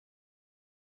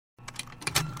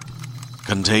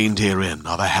Contained herein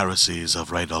are the heresies of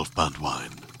Radolf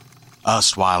Burntwine,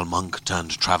 erstwhile monk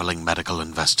turned traveling medical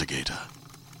investigator.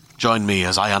 Join me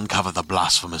as I uncover the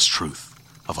blasphemous truth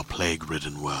of a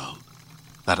plague-ridden world,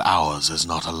 that ours is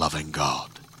not a loving God,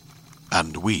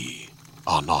 and we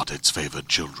are not its favored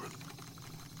children.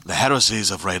 The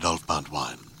heresies of Radolf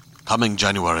Burntwine, coming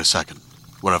January 2nd,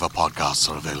 wherever podcasts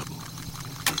are available.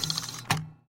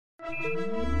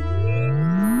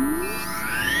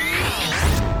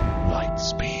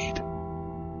 Lightspeed.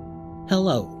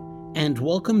 Hello, and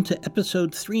welcome to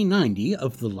episode 390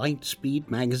 of the Lightspeed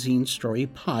Magazine Story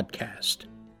Podcast.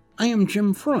 I am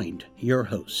Jim Freund, your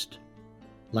host.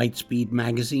 Lightspeed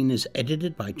Magazine is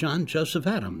edited by John Joseph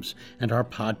Adams, and our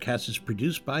podcast is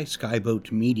produced by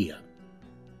Skyboat Media.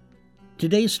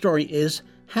 Today's story is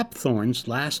Hapthorn's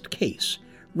Last Case,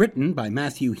 written by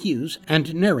Matthew Hughes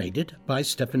and narrated by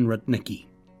Stefan Rudnicki.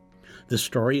 The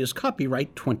story is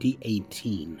copyright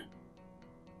 2018.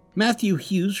 Matthew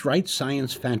Hughes writes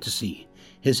science fantasy.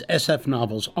 His SF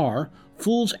novels are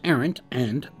Fool's Errand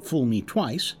and Fool Me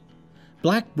Twice,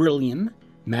 Black Brilliant,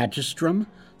 Magistrum,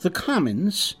 The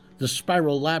Commons, The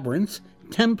Spiral Labyrinth,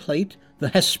 Template, The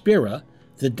Hespera,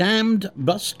 The Damned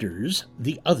Busters,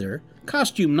 The Other,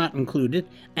 Costume Not Included,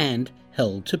 and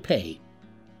Hell to Pay.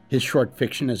 His short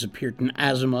fiction has appeared in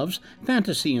Asimov's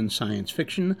Fantasy and Science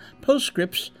Fiction,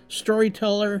 Postscripts,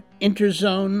 Storyteller,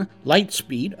 Interzone,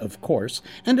 Lightspeed, of course,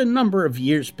 and a number of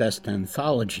years' best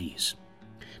anthologies.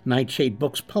 Nightshade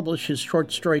Books published his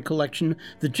short story collection,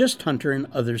 The Gist Hunter and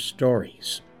Other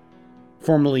Stories.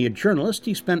 Formerly a journalist,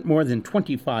 he spent more than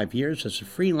 25 years as a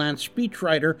freelance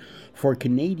speechwriter for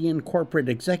Canadian corporate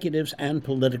executives and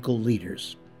political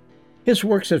leaders. His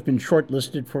works have been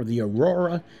shortlisted for the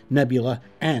Aurora, Nebula,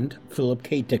 and Philip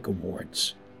K. Dick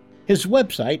Awards. His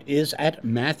website is at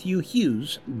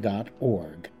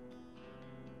matthewhughes.org.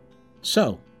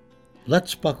 So,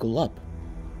 let's buckle up.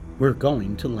 We're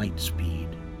going to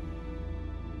Lightspeed.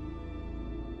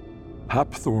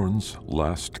 Hapthorn's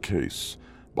Last Case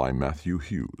by Matthew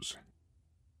Hughes.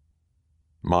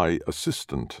 My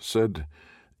assistant said,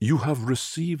 "You have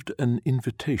received an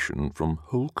invitation from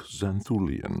Hulk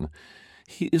Xanthulian.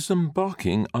 He is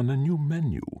embarking on a new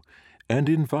menu and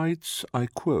invites, I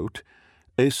quote,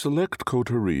 a select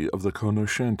coterie of the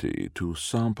cognoscenti to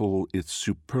sample its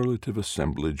superlative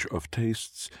assemblage of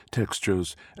tastes,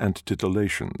 textures, and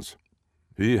titillations."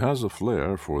 "He has a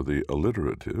flair for the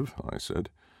alliterative," I said.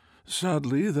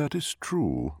 "Sadly, that is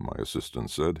true," my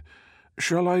assistant said.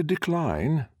 "Shall I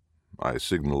decline?" I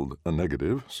signaled a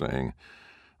negative, saying,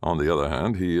 "On the other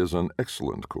hand, he is an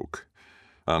excellent cook,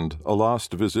 and a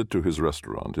last visit to his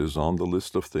restaurant is on the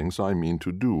list of things I mean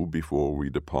to do before we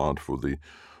depart for the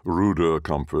ruder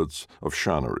comforts of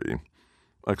Shannery.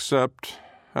 Accept,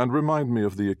 and remind me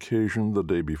of the occasion the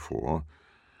day before."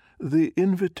 "The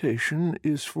invitation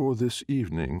is for this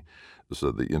evening,"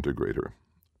 said the integrator.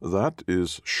 "That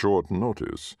is short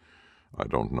notice. I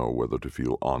don't know whether to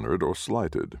feel honored or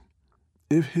slighted."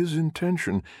 "If his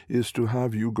intention is to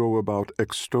have you go about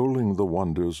extolling the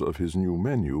wonders of his new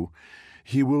menu,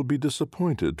 he will be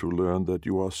disappointed to learn that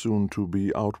you are soon to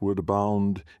be outward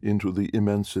bound into the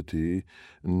immensity,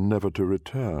 never to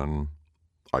return."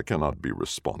 "I cannot be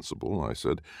responsible," I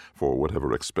said, "for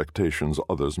whatever expectations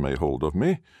others may hold of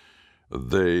me.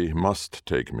 They must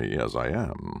take me as I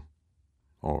am.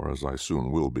 Or as I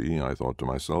soon will be," I thought to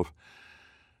myself.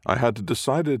 I had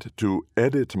decided to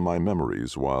edit my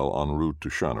memories while en route to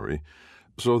Shannery,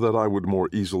 so that I would more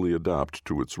easily adapt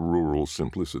to its rural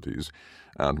simplicities,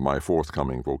 and my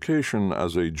forthcoming vocation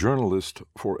as a journalist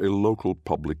for a local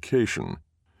publication.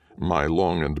 My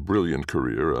long and brilliant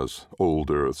career as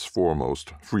Old Earth's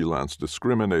foremost freelance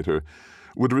discriminator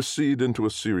would recede into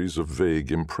a series of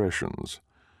vague impressions.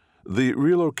 The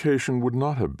relocation would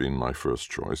not have been my first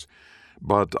choice,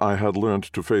 but I had learned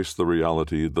to face the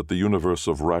reality that the universe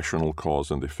of rational cause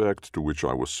and effect to which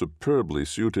I was superbly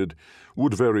suited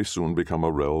would very soon become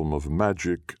a realm of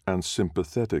magic and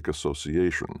sympathetic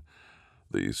association.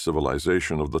 The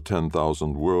civilization of the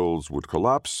 10,000 worlds would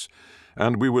collapse,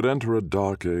 and we would enter a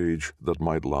dark age that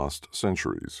might last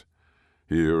centuries.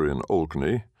 Here in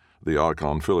Olkney, the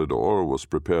Archon Philidor was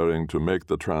preparing to make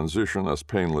the transition as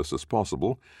painless as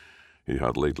possible. He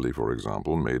had lately, for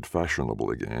example, made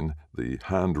fashionable again the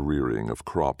hand-rearing of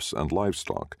crops and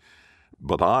livestock.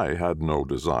 But I had no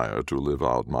desire to live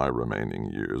out my remaining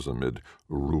years amid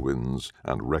ruins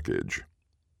and wreckage.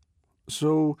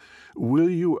 "So, will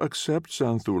you accept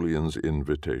Xanthulian's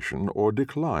invitation or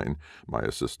decline?" my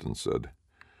assistant said.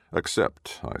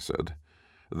 "Accept," I said,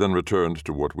 then returned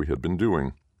to what we had been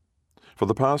doing. For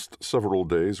the past several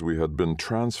days we had been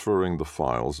transferring the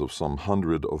files of some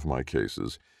 100 of my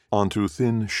cases onto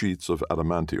thin sheets of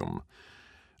adamantium.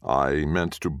 I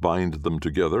meant to bind them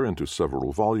together into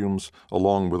several volumes,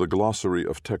 along with a glossary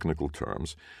of technical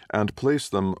terms, and place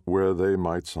them where they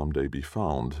might someday be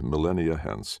found, millennia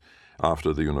hence,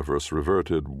 after the universe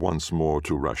reverted once more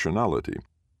to rationality.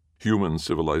 Human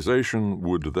civilization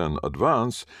would then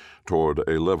advance toward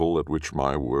a level at which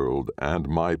my world and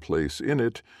my place in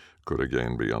it could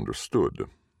again be understood.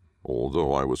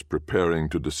 Although I was preparing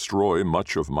to destroy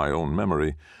much of my own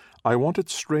memory, I wanted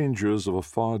strangers of a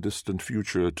far distant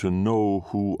future to know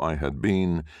who I had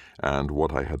been and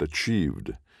what I had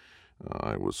achieved.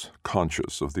 I was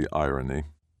conscious of the irony.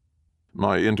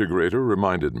 My integrator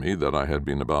reminded me that I had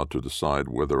been about to decide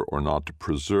whether or not to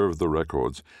preserve the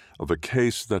records of a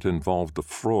case that involved the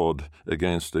fraud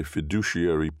against a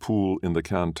fiduciary pool in the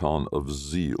canton of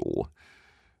Zeal.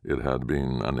 It had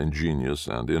been an ingenious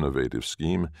and innovative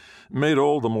scheme, made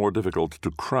all the more difficult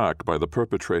to crack by the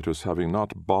perpetrators having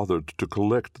not bothered to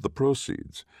collect the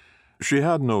proceeds. She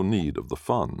had no need of the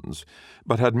funds,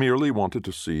 but had merely wanted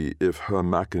to see if her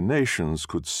machinations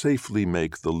could safely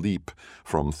make the leap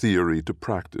from theory to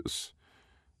practice.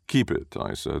 "Keep it,"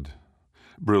 I said.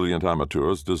 "Brilliant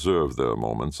amateurs deserve their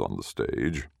moments on the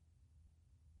stage."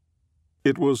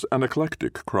 It was an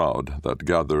eclectic crowd that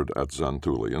gathered at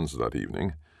Xanthulian's that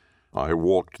evening. I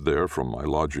walked there from my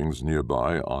lodgings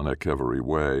nearby on Echevery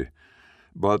Way,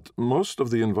 but most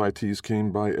of the invitees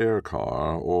came by air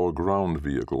car or ground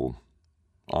vehicle.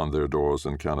 On their doors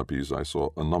and canopies I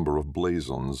saw a number of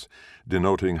blazons,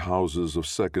 denoting houses of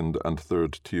second- and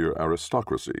third-tier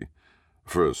aristocracy.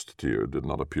 First tier did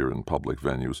not appear in public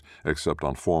venues, except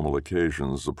on formal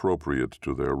occasions appropriate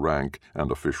to their rank and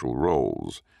official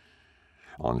roles.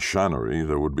 On Shannery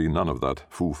there would be none of that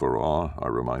foo-for-ah, I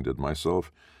reminded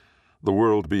myself, the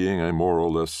world being a more or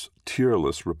less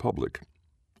tierless republic.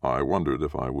 I wondered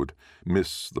if I would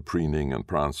miss the preening and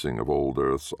prancing of old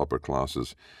Earth's upper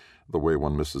classes, the way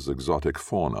one misses exotic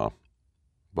fauna.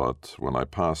 But when I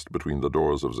passed between the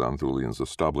doors of Xanthulian's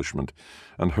establishment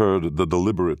and heard the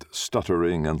deliberate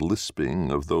stuttering and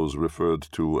lisping of those referred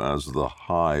to as the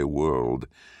high world,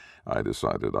 I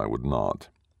decided I would not.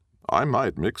 I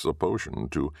might mix a potion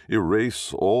to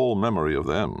erase all memory of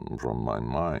them from my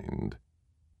mind.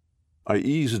 I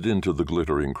eased into the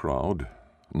glittering crowd,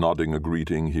 nodding a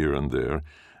greeting here and there,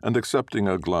 and accepting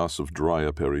a glass of dry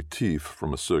aperitif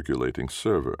from a circulating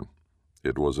server.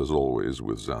 It was, as always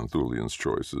with Xanthulian's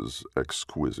choices,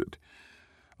 exquisite.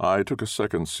 I took a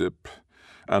second sip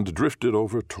and drifted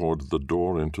over toward the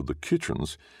door into the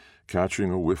kitchens,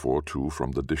 catching a whiff or two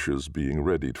from the dishes being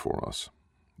readied for us.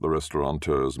 The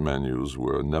restaurateur's menus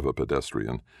were never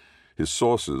pedestrian. His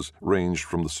sauces ranged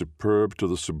from the superb to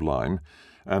the sublime,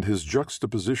 and his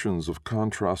juxtapositions of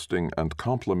contrasting and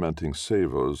complementing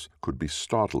savors could be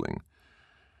startling.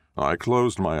 I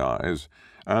closed my eyes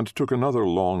and took another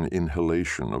long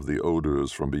inhalation of the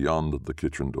odors from beyond the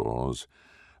kitchen doors,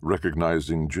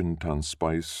 recognizing jintan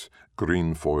spice,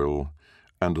 green foil,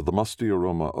 and the musty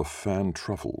aroma of fan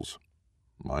truffles.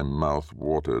 My mouth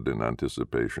watered in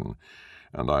anticipation,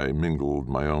 and I mingled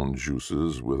my own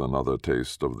juices with another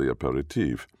taste of the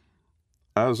aperitif.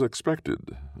 As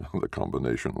expected, the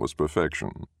combination was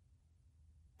perfection.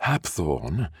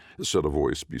 "Hapthorn," said a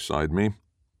voice beside me.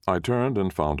 I turned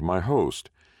and found my host.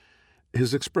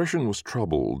 His expression was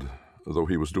troubled, though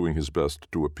he was doing his best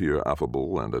to appear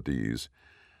affable and at ease.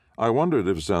 I wondered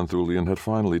if Xanthulian had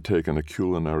finally taken a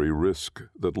culinary risk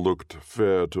that looked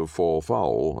fair to fall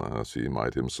foul, as he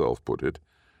might himself put it.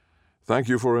 "Thank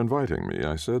you for inviting me,"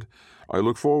 I said. "I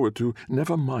look forward to—"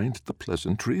 "Never mind the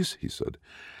pleasantries," he said.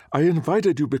 "I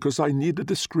invited you because I need a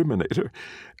discriminator,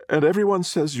 and everyone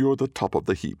says you're the top of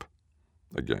the heap."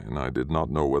 Again, I did not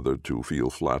know whether to feel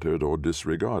flattered or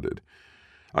disregarded.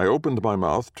 I opened my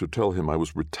mouth to tell him I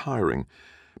was retiring,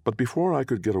 but before I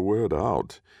could get a word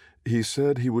out, he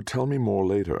said he would tell me more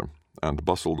later, and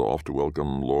bustled off to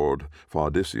welcome Lord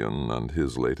Fardisian and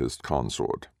his latest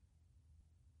consort.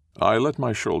 I let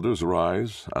my shoulders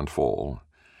rise and fall,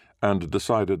 and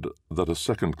decided that a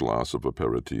second glass of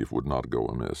aperitif would not go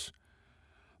amiss.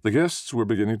 The guests were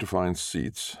beginning to find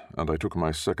seats, and I took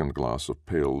my second glass of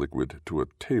pale liquid to a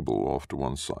table off to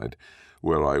one side,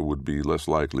 where I would be less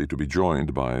likely to be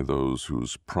joined by those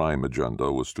whose prime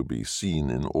agenda was to be seen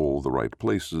in all the right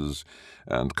places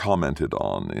and commented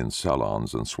on in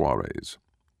salons and soirees.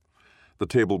 The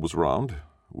table was round,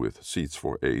 with seats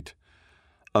for 8.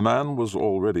 A man was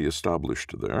already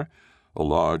established there, a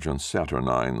large and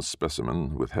saturnine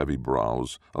specimen with heavy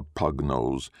brows, a pug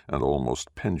nose, and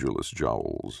almost pendulous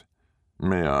jowls.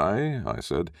 "May I?"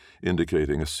 said,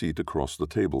 indicating a seat across the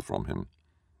table from him.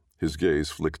 His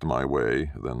gaze flicked my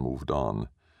way, then moved on.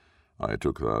 I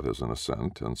took that as an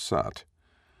assent and sat.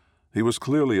 He was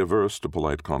clearly averse to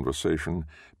polite conversation,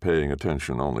 paying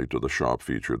attention only to the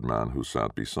sharp-featured man who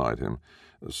sat beside him,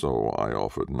 so I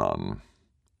offered none.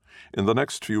 In the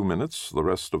next few minutes, the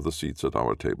rest of the seats at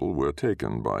our table were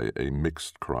taken by a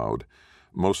mixed crowd,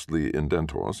 mostly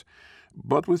indentors,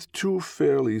 but with two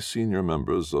fairly senior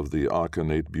members of the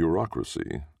arcanate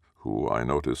bureaucracy, who, I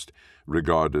noticed,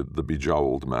 regarded the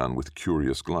bejowled man with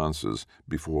curious glances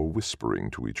before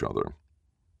whispering to each other.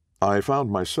 I found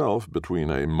myself between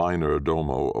a minor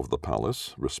domo of the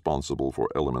palace, responsible for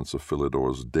elements of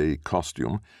Philidor's day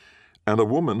costume, and a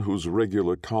woman whose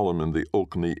regular column in the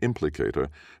Orkney Implicator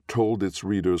told its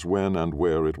readers when and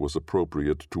where it was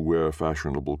appropriate to wear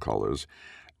fashionable colors,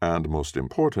 and, most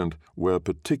important, where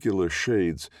particular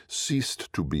shades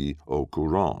ceased to be au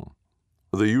courant.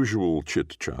 The usual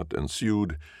chit-chat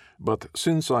ensued, but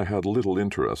since I had little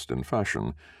interest in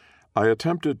fashion, I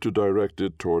attempted to direct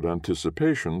it toward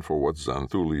anticipation for what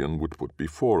Xanthulian would put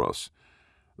before us.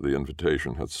 The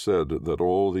invitation had said that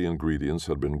all the ingredients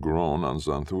had been grown on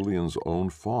Xanthulian's own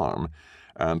farm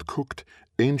and cooked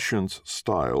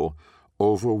ancient-style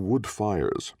over wood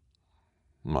fires.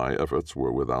 My efforts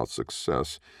were without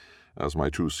success, as my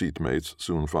two seatmates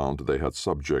soon found they had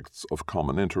subjects of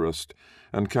common interest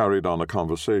and carried on a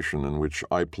conversation in which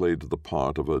I played the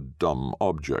part of a dumb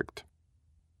object.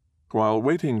 While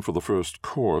waiting for the first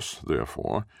course,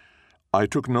 therefore, I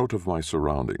took note of my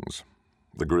surroundings.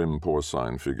 The grim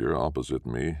porcine figure opposite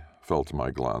me felt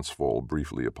my glance fall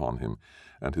briefly upon him,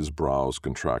 and his brows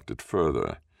contracted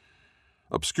further.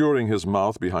 Obscuring his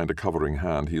mouth behind a covering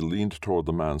hand, he leaned toward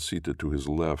the man seated to his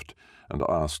left and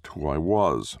asked who I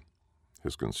was.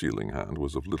 His concealing hand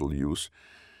was of little use.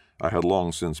 I had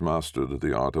long since mastered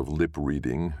the art of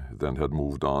lip-reading, then had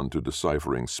moved on to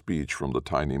deciphering speech from the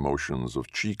tiny motions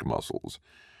of cheek muscles.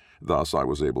 Thus I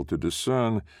was able to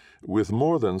discern, with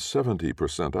more than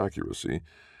 70% accuracy,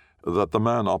 that the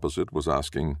man opposite was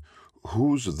asking,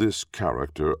 "Who's this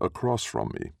character across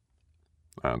from me?"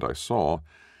 And I saw,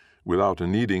 without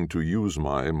needing to use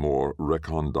my more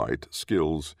recondite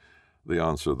skills, the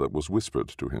answer that was whispered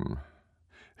to him.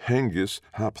 Hengis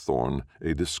Hapthorn,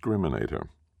 a discriminator.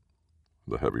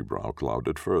 The heavy brow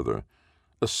clouded further.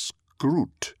 A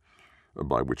scroot,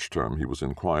 by which term he was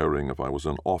inquiring if I was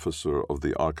an officer of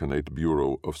the Arcanate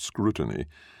Bureau of Scrutiny,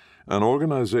 an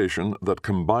organization that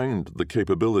combined the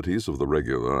capabilities of the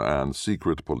regular and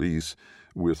secret police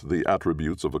with the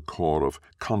attributes of a corps of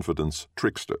confidence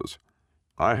tricksters.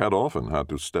 I had often had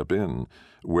to step in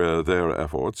where their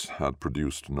efforts had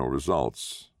produced no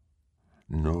results.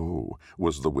 "No,"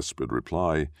 was the whispered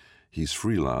reply. "He's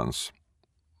freelance."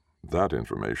 That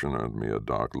information earned me a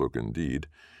dark look indeed,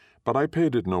 but I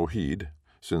paid it no heed,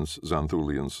 since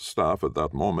Xanthulian's staff at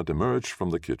that moment emerged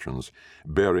from the kitchens,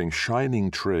 bearing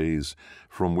shining trays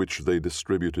from which they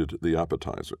distributed the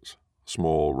appetizers,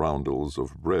 small roundels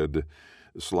of bread,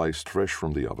 sliced fresh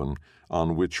from the oven,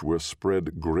 on which were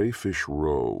spread grayfish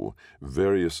roe,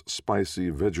 various spicy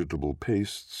vegetable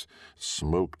pastes,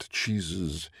 smoked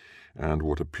cheeses, and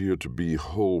what appeared to be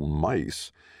whole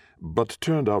mice, but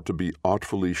turned out to be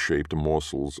artfully shaped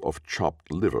morsels of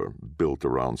chopped liver built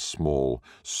around small,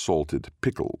 salted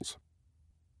pickles.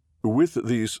 With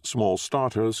these small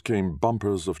starters came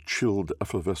bumpers of chilled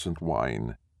effervescent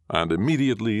wine, and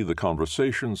immediately the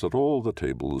conversations at all the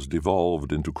tables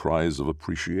devolved into cries of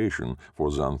appreciation for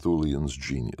Xanthulian's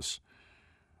genius.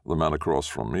 The man across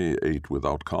from me ate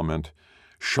without comment,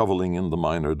 shoveling in the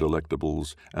minor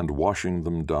delectables and washing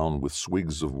them down with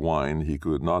swigs of wine he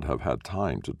could not have had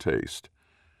time to taste.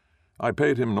 I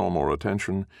paid him no more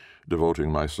attention,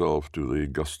 devoting myself to the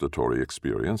gustatory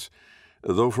experience,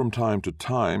 though from time to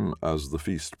time, as the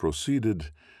feast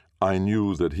proceeded, I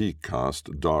knew that he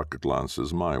cast dark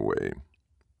glances my way.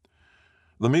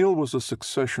 The meal was a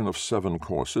succession of 7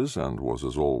 courses, and was,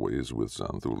 as always with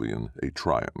Xanthulian, a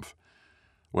triumph.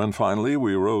 When finally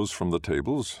we rose from the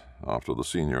tables, after the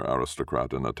senior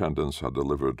aristocrat in attendance had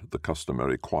delivered the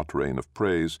customary quatrain of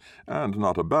praise, and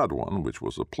not a bad one, which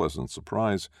was a pleasant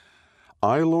surprise,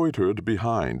 I loitered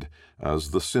behind as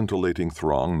the scintillating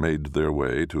throng made their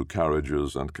way to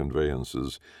carriages and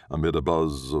conveyances amid a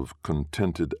buzz of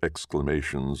contented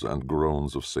exclamations and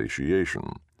groans of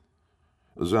satiation.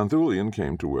 Xanthulian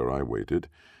came to where I waited,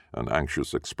 an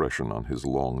anxious expression on his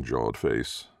long-jawed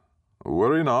face.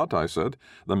 "Worry not," I said.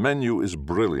 "The menu is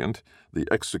brilliant. The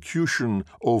execution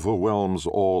overwhelms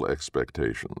all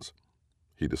expectations."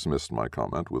 He dismissed my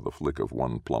comment with a flick of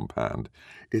one plump hand.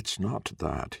 "It's not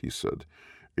that," he said.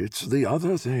 "It's the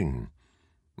other thing."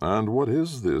 "And what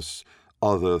is this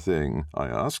other thing?" I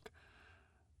asked.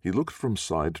 He looked from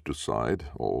side to side,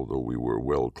 although we were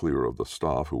well clear of the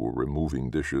staff who were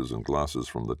removing dishes and glasses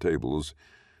from the tables.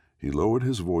 He lowered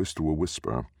his voice to a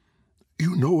whisper.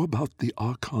 "You know about the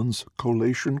Archon's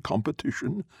collation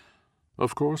competition?"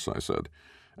 "Of course," I said,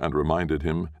 and reminded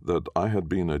him that I had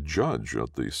been a judge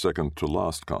at the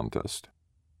second-to-last contest.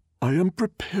 "I am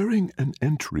preparing an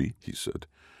entry," he said.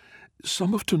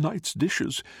 "Some of tonight's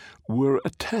dishes were a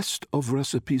test of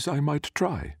recipes I might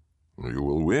try." "You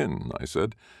will win," I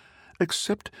said.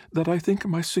 "Except that I think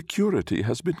my security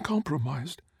has been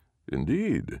compromised."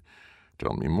 "Indeed?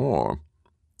 Tell me more."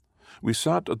 We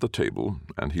sat at the table,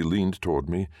 and he leaned toward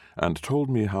me and told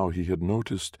me how he had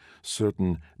noticed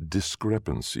certain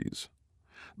discrepancies.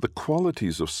 The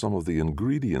qualities of some of the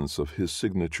ingredients of his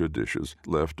signature dishes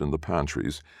left in the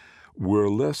pantries were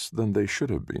less than they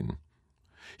should have been.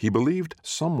 He believed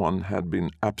someone had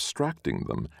been abstracting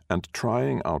them and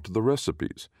trying out the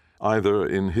recipes, either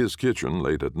in his kitchen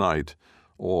late at night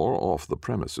or off the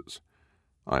premises.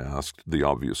 I asked the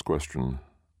obvious question,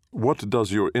 "What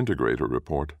does your integrator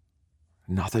report?"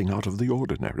 "Nothing out of the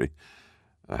ordinary."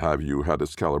 "Have you had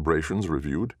its calibrations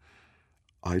reviewed?"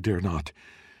 "I dare not.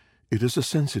 It is a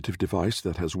sensitive device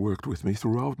that has worked with me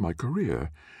throughout my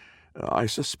career. I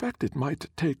suspect it might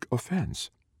take offense."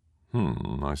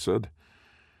 I said.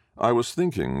 I was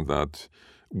thinking that,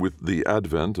 with the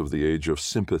advent of the age of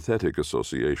sympathetic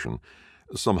association,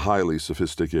 some highly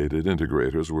sophisticated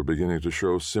integrators were beginning to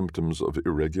show symptoms of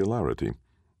irregularity.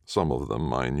 Some of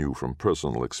them, I knew from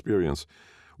personal experience,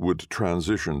 would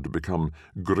transition to become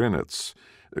grinnets,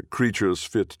 creatures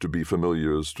fit to be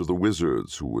familiars to the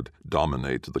wizards who would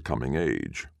dominate the coming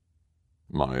age.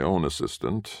 My own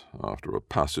assistant, after a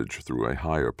passage through a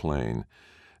higher plane,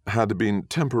 had been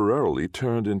temporarily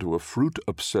turned into a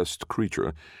fruit-obsessed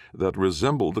creature that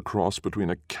resembled a cross between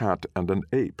a cat and an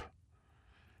ape.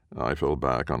 I fell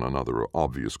back on another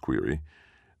obvious query.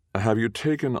 "Have you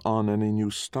taken on any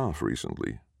new staff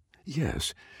recently?"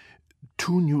 "Yes.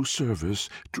 2 new servers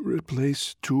to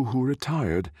replace 2 who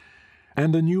retired,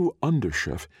 and a new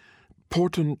underchef,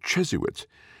 Porton Chesiewicz,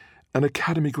 an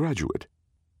academy graduate."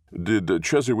 "Did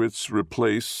Chesiewicz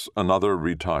replace another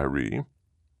retiree?"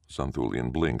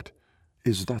 Xanthulian blinked.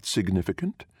 "Is that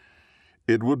significant?"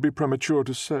 "It would be premature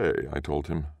to say," I told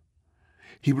him.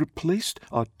 "He replaced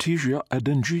Artesia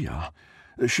Adengia.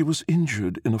 She was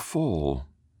injured in a fall."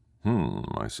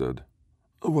 I said.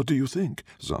 "What do you think?"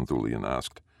 Xanthulian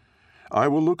asked. "I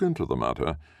will look into the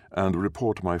matter and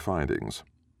report my findings."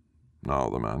 Now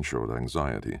the man showed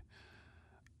anxiety.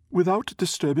 "Without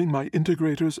disturbing my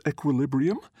integrator's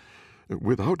equilibrium?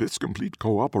 Without its complete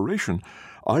cooperation,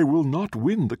 I will not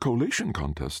win the collation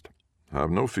contest."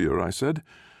 "Have no fear," I said.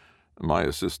 My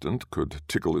assistant could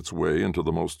tickle its way into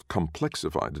the most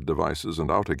complexified devices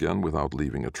and out again without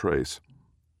leaving a trace.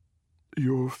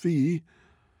 "Your fee?"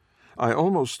 I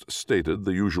almost stated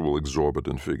the usual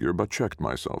exorbitant figure, but checked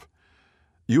myself.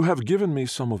 "You have given me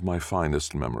some of my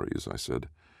finest memories," I said.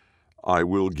 "I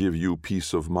will give you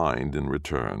peace of mind in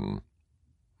return."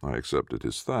 I accepted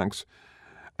his thanks,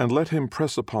 and let him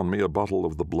press upon me a bottle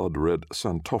of the blood-red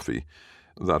Santofi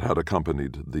that had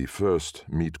accompanied the first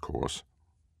meat course.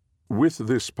 With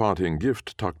this parting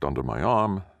gift tucked under my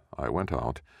arm, I went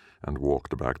out and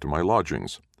walked back to my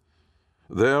lodgings.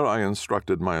 There I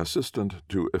instructed my assistant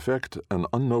to effect an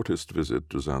unnoticed visit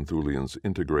to Xanthulian's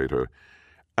integrator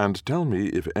and tell me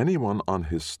if anyone on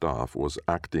his staff was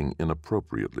acting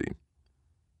inappropriately.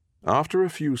 After a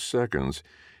few seconds,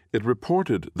 it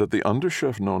reported that the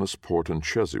underchef known as Porton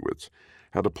Chesiewicz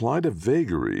had applied a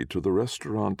vagary to the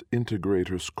restaurant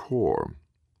integrator's core.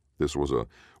 This was a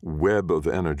web of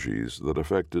energies that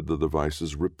affected the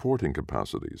device's reporting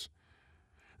capacities.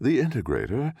 "The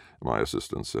integrator," my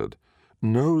assistant said,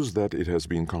 "knows that it has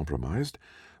been compromised,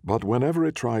 but whenever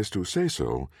it tries to say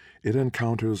so, it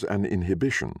encounters an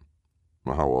inhibition."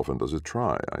 "How often does it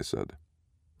try?" I said.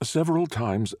 "Several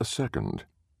times a second."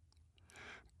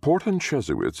 Porton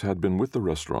Chesiewicz had been with the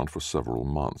restaurant for several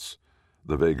months.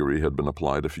 The vagary had been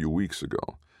applied a few weeks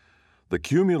ago. The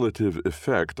cumulative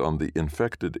effect on the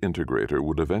infected integrator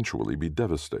would eventually be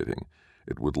devastating.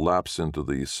 It would lapse into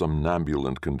the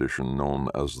somnambulant condition known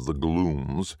as the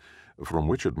glooms, from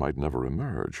which it might never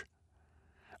emerge.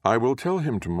 "I will tell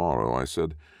him tomorrow," I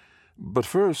said. "But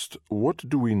first, what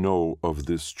do we know of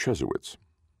this Chesiewicz?"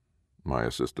 My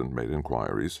assistant made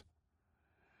inquiries.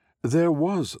 "There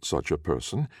was such a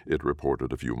person," it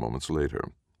reported a few moments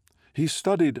later. "He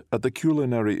studied at the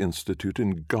Culinary Institute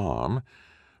in Garm,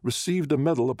 received a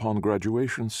medal upon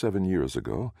graduation 7 years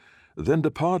ago, then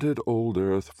departed old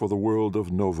Earth for the world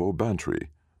of Novo Bantry."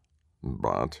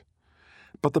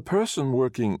 But the person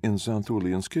working in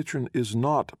Xanthulian's kitchen is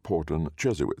not Porton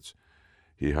Jesuits.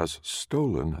 He has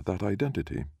stolen that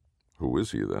identity. Who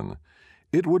is he, then?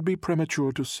 It would be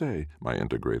premature to say, my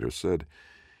integrator said.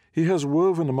 He has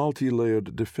woven a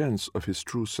multi-layered defense of his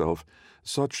true self,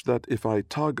 such that if I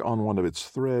tug on one of its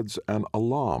threads, an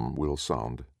alarm will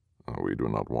sound. We do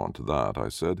not want that, I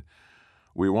said.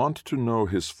 We want to know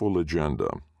his full agenda.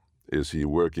 Is he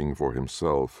working for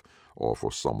himself or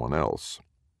for someone else?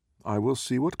 I will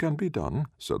see what can be done,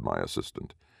 said my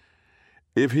assistant.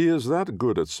 If he is that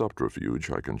good at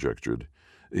subterfuge, I conjectured,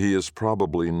 he is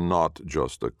probably not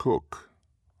just a cook.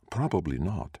 Probably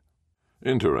not.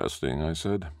 Interesting, I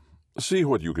said. See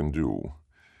what you can do.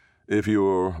 If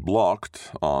you're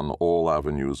blocked on all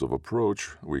avenues of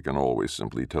approach, we can always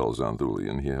simply tell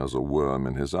Xanthulian he has a worm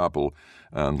in his apple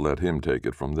and let him take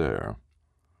it from there.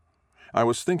 I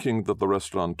was thinking that the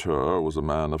restaurateur was a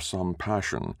man of some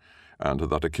passion, and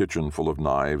that a kitchen full of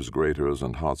knives, graters,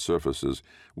 and hot surfaces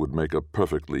would make a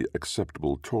perfectly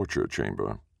acceptable torture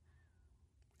chamber.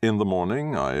 In the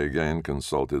morning, I again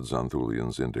consulted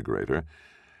Xanthulian's integrator,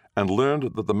 and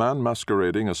learned that the man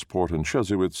masquerading as Porton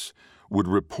Jesuits would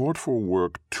report for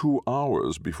work 2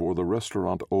 hours before the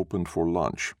restaurant opened for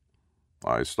lunch.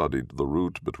 I studied the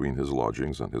route between his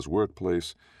lodgings and his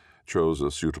workplace, chose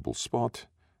a suitable spot,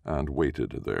 and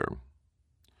waited there.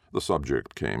 The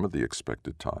subject came at the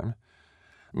expected time.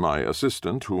 My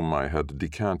assistant, whom I had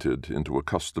decanted into a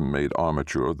custom-made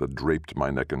armature that draped my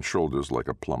neck and shoulders like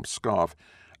a plump scarf,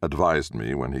 advised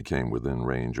me when he came within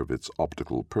range of its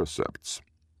optical percepts.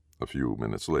 A few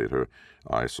minutes later,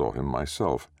 I saw him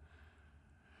myself.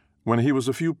 When he was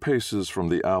a few paces from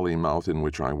the alley mouth in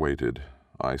which I waited,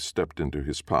 I stepped into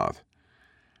his path.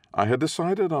 I had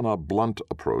decided on a blunt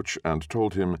approach and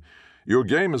told him, "Your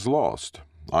game is lost.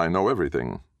 I know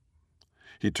everything."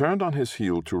 He turned on his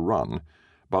heel to run,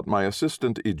 but my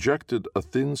assistant ejected a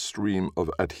thin stream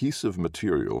of adhesive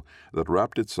material that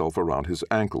wrapped itself around his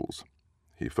ankles.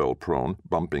 He fell prone,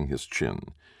 bumping his chin.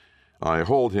 I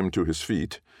hauled him to his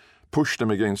feet, pushed him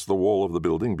against the wall of the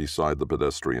building beside the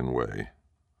pedestrian way.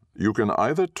 "You can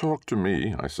either talk to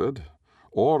me," I said,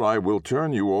 "or I will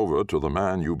turn you over to the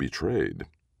man you betrayed."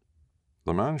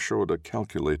 The man showed a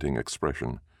calculating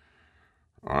expression.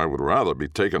 "I would rather be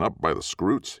taken up by the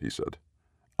Scroots," he said.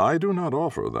 "I do not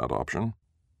offer that option."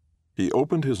 He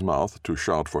opened his mouth to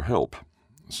shout for help.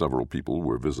 Several people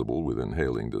were visible within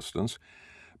hailing distance,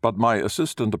 but my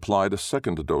assistant applied a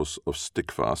second dose of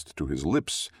stickfast to his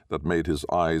lips that made his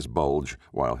eyes bulge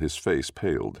while his face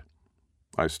paled.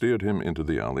 I steered him into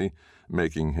the alley,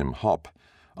 making him hop,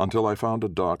 until I found a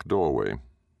dark doorway.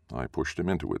 I pushed him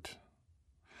into it.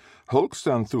 "Hulk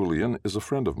Xanthulian is a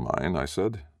friend of mine," I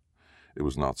said. It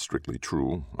was not strictly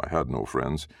true. I had no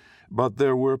friends, but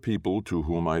there were people to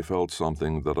whom I felt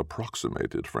something that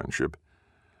approximated friendship.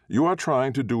 "You are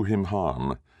trying to do him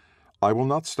harm. I will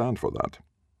not stand for that."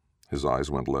 His eyes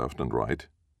went left and right.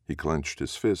 He clenched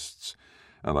his fists,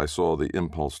 and I saw the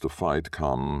impulse to fight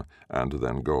come and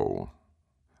then go.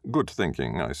 "Good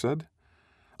thinking," I said.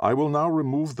 "I will now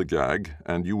remove the gag,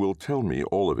 and you will tell me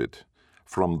all of it,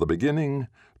 from the beginning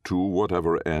to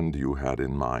whatever end you had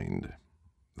in mind.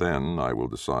 Then I will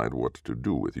decide what to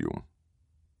do with you."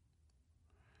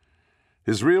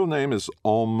 "His real name is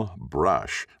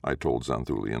Brash," I told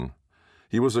Xanthulian.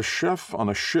 "He was a chef on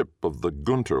a ship of the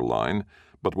Gunter line,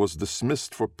 but was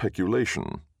dismissed for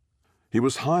peculation. He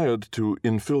was hired to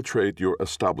infiltrate your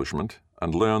establishment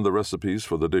and learn the recipes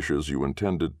for the dishes you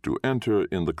intended to enter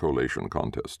in the collation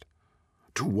contest."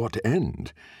 "To what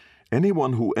end?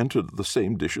 Anyone who entered the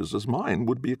same dishes as mine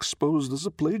would be exposed as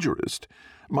a plagiarist.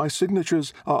 My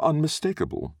signatures are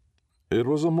unmistakable." "It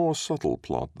was a more subtle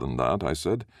plot than that," I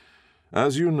said.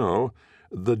 "As you know,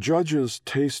 the judges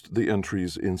taste the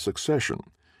entries in succession.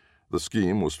 The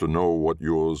scheme was to know what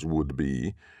yours would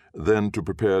be, then to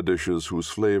prepare dishes whose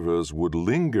flavors would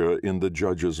linger in the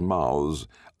judges' mouths,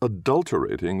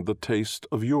 adulterating the taste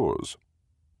of yours."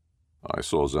 I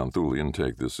saw Xanthulian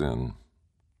take this in.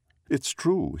 "It's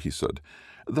true," he said,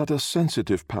 "that a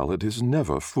sensitive palate is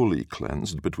never fully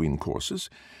cleansed between courses.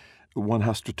 One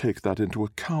has to take that into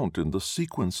account in the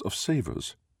sequence of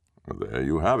savors." "There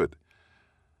you have it."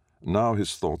 Now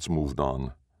his thoughts moved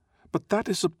on. "But that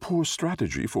is a poor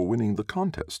strategy for winning the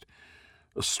contest.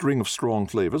 A string of strong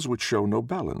flavors would show no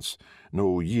balance,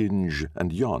 no yinj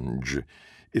and yanj.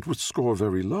 It would score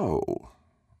very low."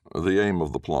 "The aim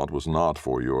of the plot was not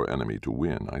for your enemy to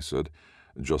win," I said,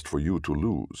 "just for you to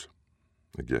lose."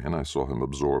 Again I saw him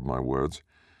absorb my words.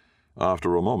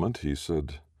 After a moment he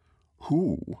said,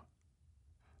 "Who?"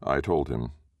 I told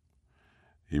him.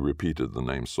 He repeated the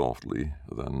name softly,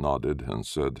 then nodded and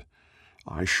said,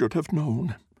 I should have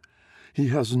known. He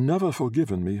has never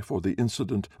forgiven me for the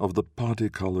incident of the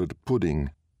party-colored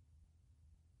pudding.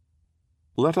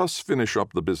 "Let us finish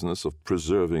up the business of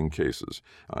preserving cases,"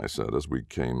 I said as we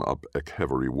came up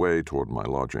Echevery Way toward my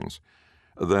lodgings.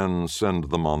 "Then send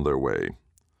them on their way."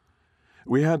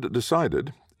 We had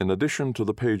decided, in addition to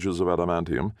the pages of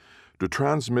adamantium, to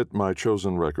transmit my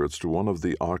chosen records to one of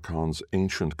the Archon's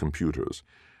ancient computers,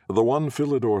 the one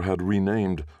Philidor had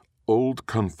renamed Old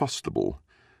Confustible,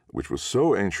 which was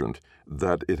so ancient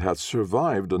that it had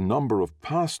survived a number of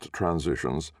past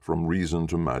transitions from reason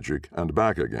to magic and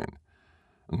back again.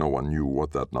 No one knew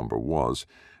what that number was,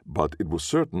 but it was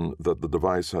certain that the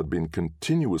device had been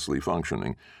continuously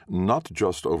functioning, not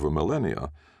just over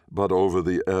millennia, but over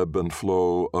the ebb and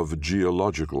flow of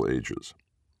geological ages.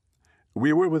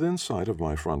 We were within sight of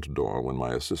my front door when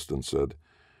my assistant said,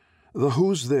 "The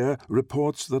Who's there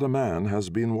reports that a man has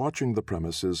been watching the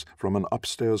premises from an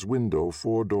upstairs window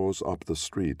 4 doors up the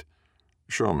street."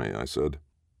 "Show me," I said.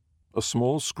 A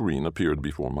small screen appeared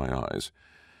before my eyes.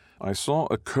 I saw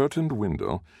a curtained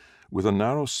window with a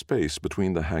narrow space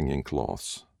between the hanging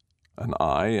cloths. An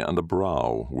eye and a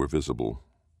brow were visible.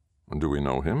 "Do we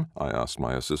know him?" I asked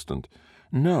my assistant.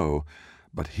 "No,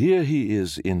 but here he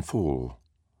is in full."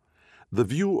 The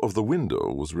view of the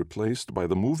window was replaced by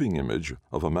the moving image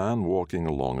of a man walking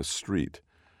along a street.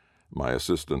 My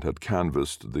assistant had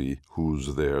canvassed the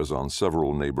who's there's on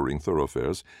several neighboring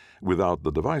thoroughfares without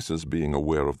the devices being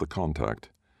aware of the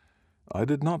contact. I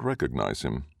did not recognize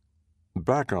him.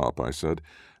 "Back up," I said,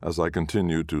 as I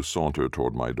continued to saunter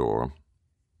toward my door.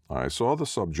 I saw the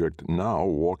subject now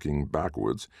walking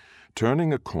backwards,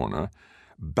 turning a corner,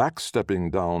 backstepping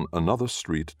down another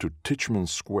street to Titchman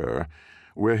Square,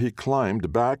 where he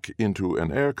climbed back into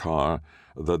an air car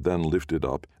that then lifted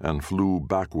up and flew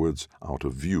backwards out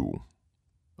of view.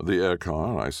 "The air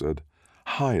car," I said.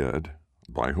 "Hired."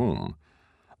 "By whom?"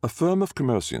 "A firm of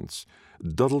commerciants,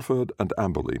 Duddleford and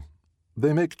Amberley.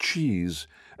 They make cheese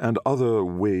and other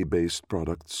whey-based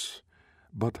products.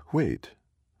 But wait."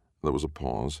 There was a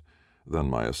pause. Then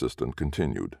my assistant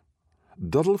continued.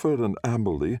 "Duddleford and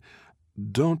Amberley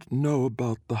don't know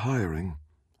about the hiring.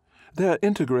 Their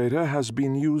integrator has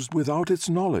been used without its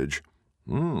knowledge."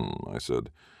 I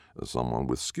said. "Someone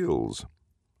with skills."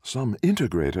 "Some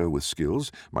integrator with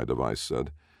skills," my device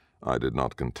said. I did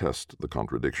not contest the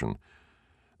contradiction.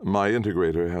 My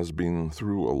integrator has been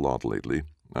through a lot lately,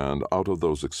 and out of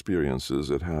those experiences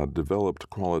it had developed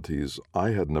qualities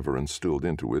I had never instilled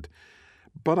into it,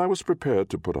 but I was prepared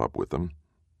to put up with them.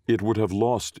 It would have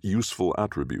lost useful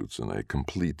attributes in a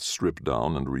complete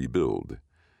strip-down and rebuild.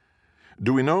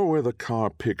 "Do we know where the car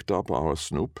picked up our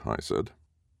snoop?" I said.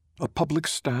 "A public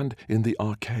stand in the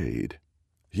arcade.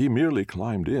 He merely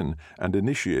climbed in and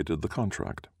initiated the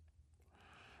contract."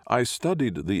 I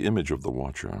studied the image of the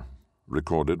watcher,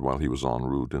 recorded while he was en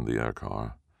route in the air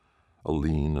car. A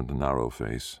lean and narrow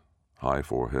face, high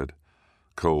forehead,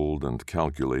 cold and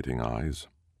calculating eyes.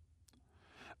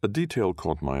 A detail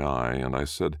caught my eye, and I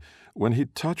said, "When he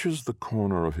touches the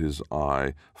corner of his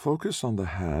eye, focus on the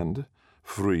hand,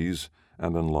 freeze,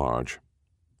 and enlarge."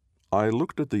 I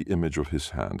looked at the image of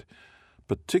his hand,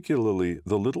 particularly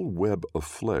the little web of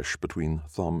flesh between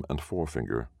thumb and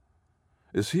forefinger.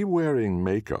 "Is he wearing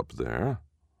makeup there?"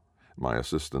 My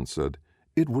assistant said,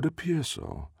 "It would appear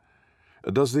so."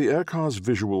 "Does the aircar's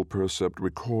visual percept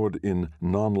record in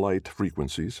non-light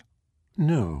frequencies?"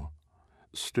 "No."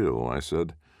 "Still," I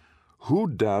said, "who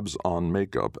dabs on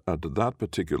makeup at that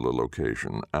particular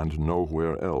location and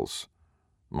nowhere else?"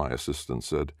 My assistant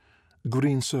said,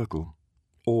 "Green Circle.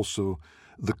 Also,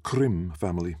 the Krim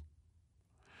family."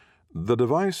 The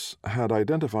device had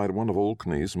identified one of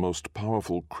Olkney's most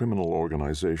powerful criminal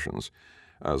organizations,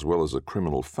 as well as a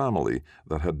criminal family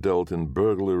that had dealt in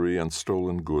burglary and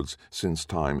stolen goods since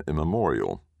time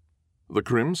immemorial. "The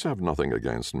Krims have nothing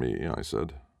against me," I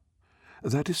said.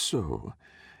 "That is so.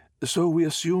 So we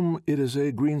assume it is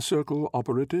a Green Circle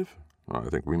operative?" "I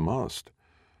think we must.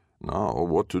 Now,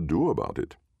 what to do about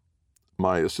it?"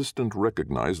 My assistant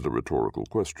recognized the rhetorical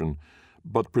question,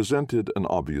 but presented an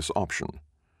obvious option.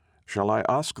 "Shall I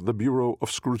ask the Bureau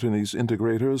of Scrutiny's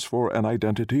integrators for an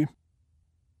identity?"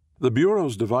 The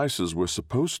Bureau's devices were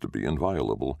supposed to be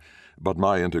inviolable, but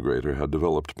my integrator had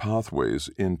developed pathways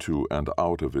into and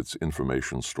out of its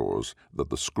information stores that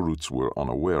the Scroots were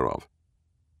unaware of.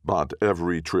 But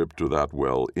every trip to that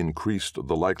well increased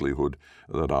the likelihood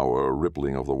that our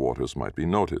rippling of the waters might be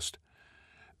noticed.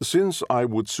 Since I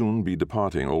would soon be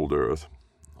departing old Earth,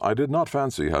 I did not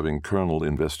fancy having Colonel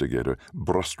Investigator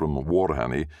Brustrom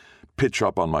Warhany pitch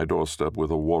up on my doorstep with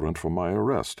a warrant for my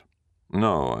arrest.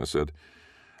 "No," I said,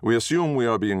 We assume we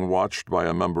are being watched by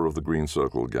a member of the Green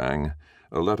Circle gang.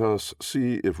 Let us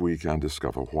see if we can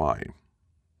discover why.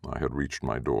 I had reached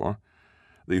my door.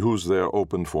 The Hughes there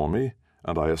opened for me,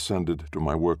 and I ascended to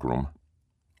my workroom.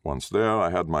 Once there, I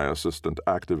had my assistant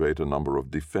activate a number of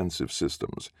defensive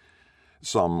systems.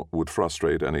 Some would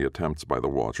frustrate any attempts by the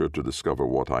Watcher to discover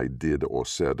what I did or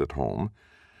said at home.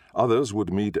 Others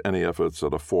would meet any efforts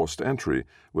at a forced entry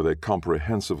with a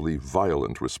comprehensively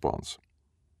violent response.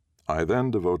 I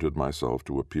then devoted myself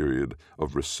to a period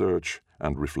of research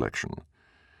and reflection.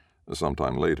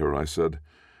 Sometime later I said,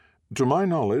 "To my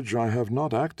knowledge, I have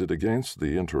not acted against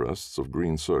the interests of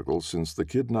Green Circle since the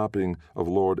kidnapping of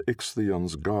Lord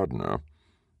Ixthion's gardener,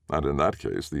 and in that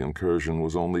case the incursion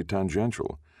was only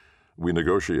tangential. We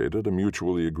negotiated a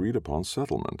mutually agreed-upon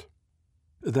settlement."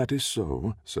 "That is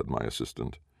so," said my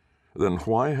assistant. "Then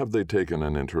why have they taken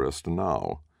an interest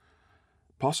now?"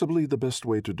 "Possibly the best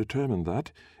way to determine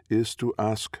that is to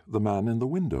ask the man in the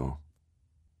window."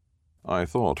 I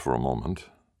thought for a moment.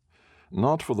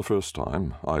 Not for the first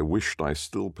time, I wished I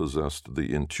still possessed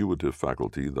the intuitive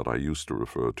faculty that I used to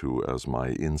refer to as my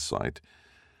insight.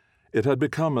 It had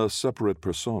become a separate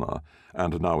persona,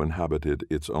 and now inhabited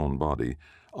its own body,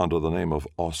 under the name of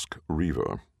Osk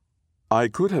Reaver. I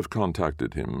could have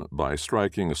contacted him by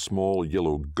striking a small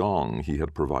yellow gong he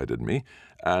had provided me,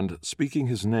 and speaking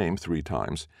his name 3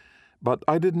 times, but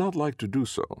I did not like to do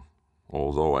so,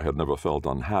 although I had never felt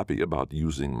unhappy about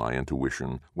using my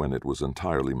intuition when it was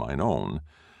entirely mine own.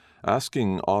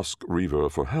 Asking Osk Reaver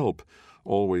for help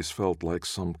always felt like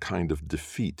some kind of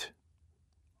defeat.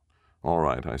 "All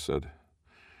right," I said.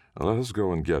 "Let us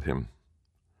go and get him."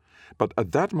 But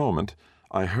at that moment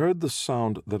I heard the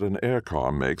sound that an air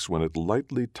car makes when it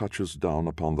lightly touches down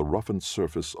upon the roughened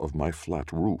surface of my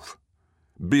flat roof.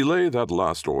 "Belay that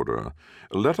last order.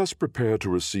 Let us prepare to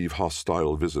receive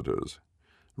hostile visitors."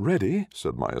 "Ready,"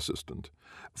 said my assistant.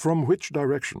 "From which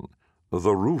direction?"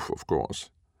 "The roof, of course."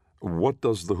 "What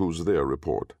does the Hughes there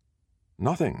report?"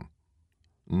 "Nothing."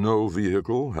 "No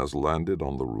vehicle has landed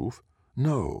on the roof?"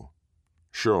 "No."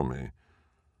 "Show me."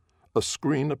 A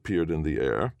screen appeared in the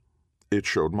air. It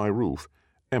showed my roof,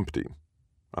 empty.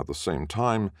 At the same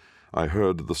time, I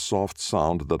heard the soft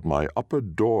sound that my upper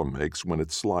door makes when it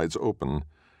slides open.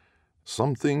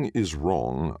 "Something is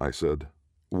wrong," I said.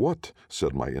 "What?"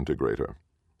 said my integrator.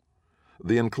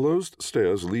 "The enclosed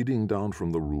stairs leading down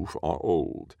from the roof are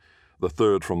old. The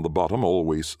third from the bottom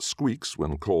always squeaks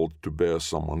when called to bear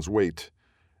someone's weight.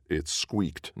 It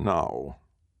squeaked now."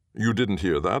 "You didn't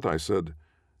hear that?" I said.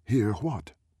 "Hear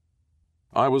what?"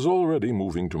 I was already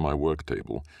moving to my work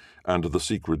table and the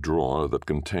secret drawer that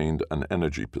contained an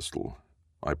energy pistol.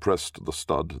 I pressed the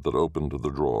stud that opened the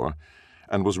drawer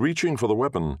and was reaching for the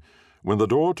weapon when the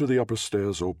door to the upper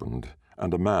stairs opened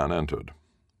and a man entered.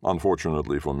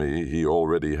 Unfortunately for me, he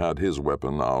already had his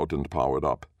weapon out and powered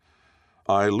up.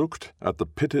 I looked at the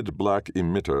pitted black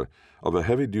emitter of a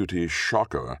heavy-duty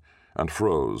shocker and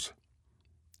froze.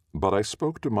 But I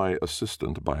spoke to my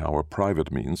assistant by our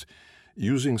private means,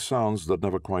 using sounds that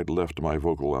never quite left my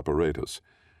vocal apparatus.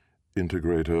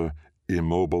 "Integrator,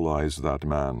 immobilize that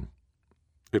man."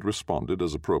 It responded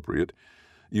as appropriate,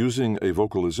 using a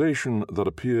vocalization that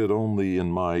appeared only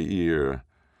in my ear.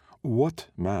 "What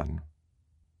man?"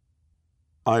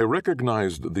 I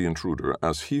recognized the intruder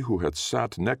as he who had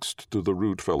sat next to the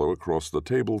rude fellow across the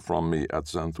table from me at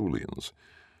Xanthulian's.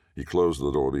 He closed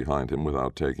the door behind him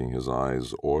without taking his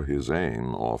eyes or his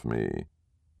aim off me.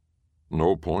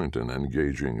 "No point in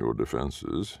engaging your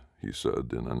defenses," he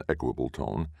said in an equable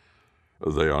tone.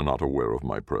 "They are not aware of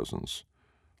my presence.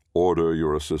 Order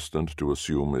your assistant to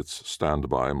assume its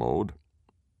standby mode."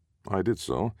 I did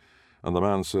so, and the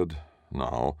man said,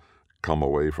 "Now, come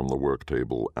away from the work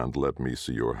table and let me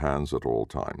see your hands at all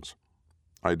times."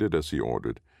 I did as he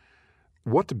ordered.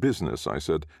 "What business," I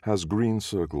said, "has Green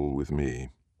Circle with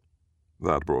me?"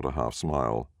 That brought a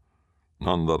half-smile.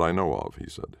 "None that I know of," he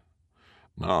said.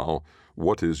 "Now,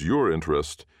 what is your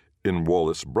interest in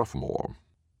Wallace Bruffmore?"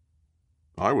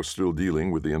 I was still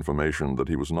dealing with the information that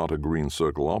he was not a Green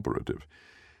Circle operative.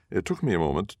 It took me a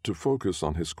moment to focus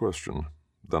on his question.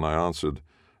 Then I answered,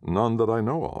 "None that I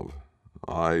know of.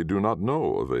 I do not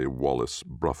know of a Wallace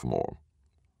Bruffmore."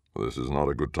 This is not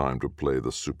a good time to play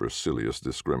the supercilious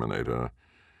discriminator.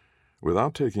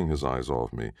 Without taking his eyes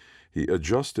off me, he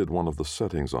adjusted one of the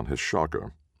settings on his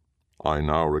shocker. "I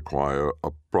now require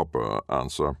a proper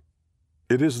answer."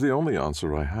 "It is the only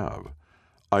answer I have.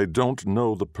 I don't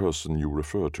know the person you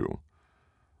refer to."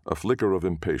 A flicker of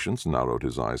impatience narrowed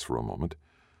his eyes for a moment.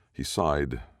 He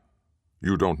sighed.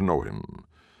 "You don't know him.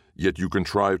 Yet you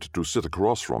contrived to sit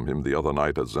across from him the other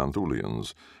night at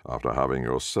Xanthulian's, after having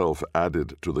yourself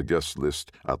added to the guest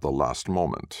list at the last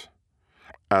moment.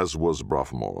 As was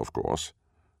Bruffmore, of course.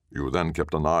 You then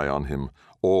kept an eye on him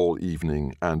all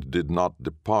evening and did not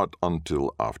depart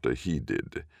until after he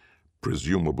did.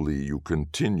 Presumably you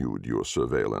continued your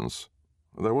surveillance.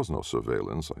 There was no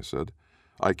surveillance, I said.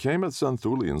 I came at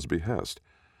Xanthulian's behest.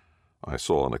 I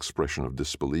saw an expression of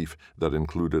disbelief that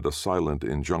included a silent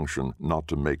injunction not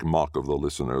to make mock of the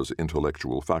listener's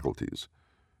intellectual faculties.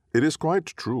 It is quite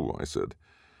true, I said,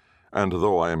 and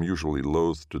though I am usually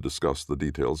loath to discuss the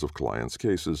details of clients'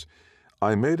 cases,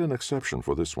 I made an exception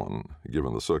for this one,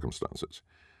 given the circumstances.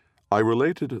 I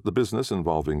related the business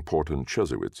involving Porton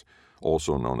Chesewitz,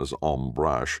 also known as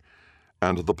Brash,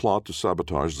 and the plot to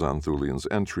sabotage Xanthulian's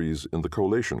entries in the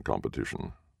collation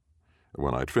competition.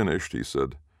 When I'd finished, he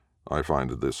said, "I find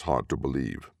this hard to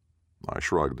believe." I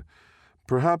shrugged.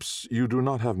 "Perhaps you do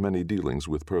not have many dealings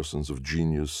with persons of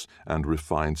genius and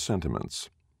refined sentiments."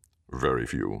 "Very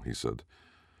few," he said.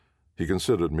 He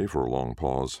considered me for a long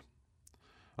pause.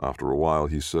 After a while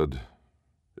he said,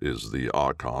 "Is the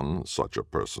Archon such a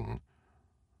person?"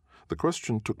 The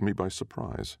question took me by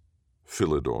surprise.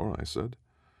 "Philidor," I said.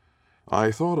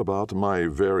 I thought about my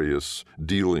various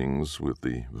dealings with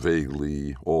the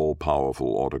vaguely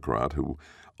all-powerful autocrat who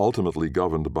ultimately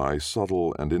governed by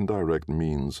subtle and indirect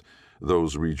means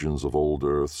those regions of old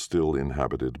Earth still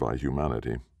inhabited by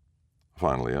humanity.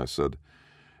 Finally, I said,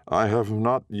 "I have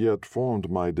not yet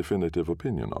formed my definitive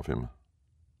opinion of him."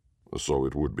 "So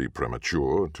it would be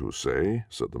premature to say,"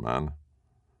 said the man.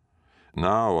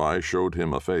 Now I showed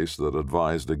him a face that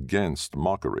advised against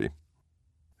mockery.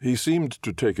 He seemed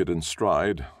to take it in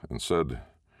stride and said,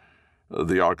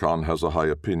 "The Archon has a high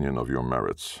opinion of your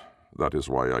merits. That is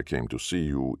why I came to see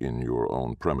you in your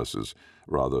own premises,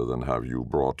 rather than have you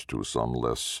brought to some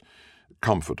less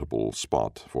comfortable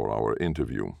spot for our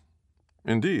interview."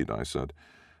 "Indeed," I said,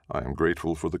 "I am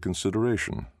grateful for the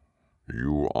consideration."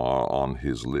 "You are on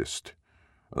his list.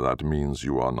 That means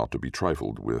you are not to be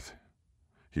trifled with."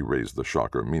 He raised the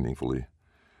shocker meaningfully.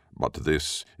 "But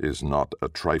this is not a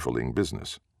trifling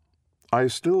business." "I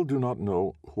still do not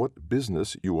know what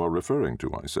business you are referring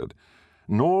to," I said,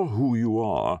 "nor who you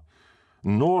are,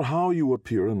 nor how you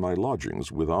appear in my lodgings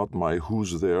without my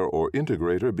who's there or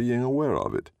integrator being aware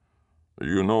of it."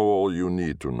 "You know all you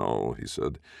need to know," he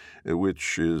said,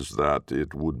 "which is that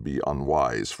it would be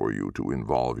unwise for you to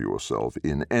involve yourself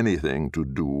in anything to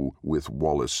do with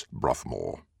Wallace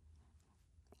Bruffmore."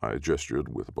 I gestured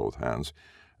with both hands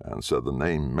and said the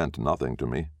name meant nothing to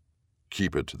me.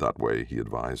 "Keep it that way," he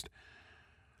advised.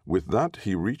 With that,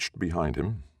 he reached behind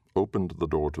him, opened the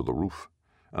door to the roof,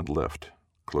 and left,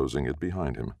 closing it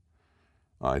behind him.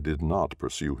 I did not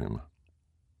pursue him.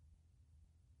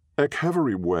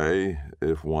 Echevery Way,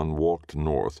 if one walked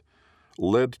north,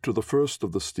 led to the first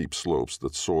of the steep slopes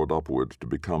that soared upward to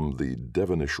become the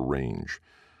Devonish Range,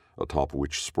 atop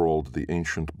which sprawled the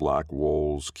ancient black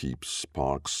walls, keeps,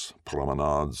 parks,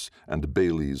 promenades, and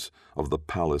baileys of the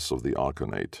Palace of the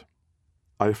Arconate.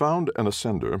 I found an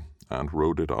ascender and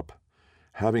rode it up,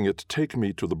 having it take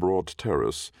me to the broad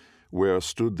terrace where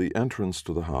stood the entrance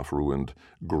to the half-ruined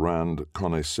Grand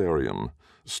Connoissarium,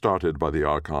 started by the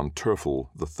Archon Turfel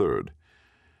III.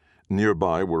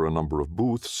 Nearby were a number of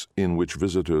booths in which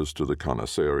visitors to the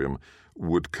Connoissarium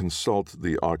would consult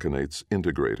the Arconate's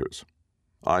integrators.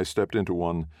 I stepped into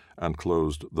one and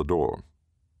closed the door.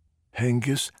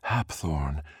 "Hengist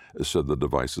Hapthorn," said the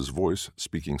device's voice,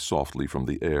 speaking softly from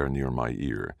the air near my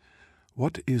ear.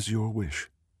 "What is your wish?"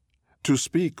 "To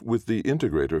speak with the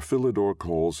integrator Philidor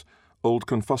calls Old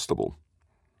Confustible."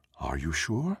 "Are you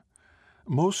sure?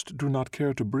 Most do not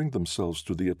care to bring themselves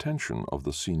to the attention of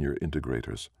the senior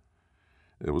integrators."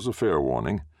 It was a fair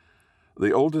warning.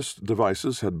 The oldest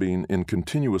devices had been in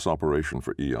continuous operation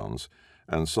for eons,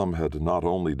 and some had not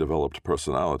only developed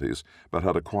personalities, but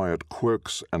had acquired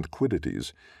quirks and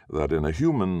quiddities that in a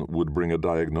human would bring a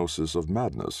diagnosis of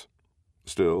madness.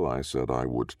 Still, I said I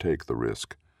would take the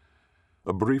risk.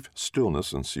 A brief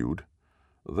stillness ensued.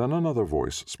 Then another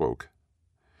voice spoke.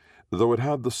 Though it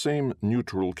had the same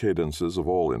neutral cadences of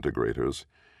all integrators,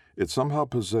 it somehow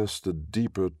possessed a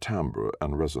deeper timbre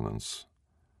and resonance.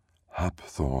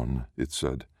 "Hapthorn," it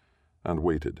said, and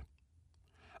waited.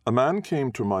 "A man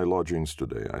came to my lodgings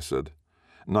today," I said.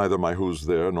 "Neither my who's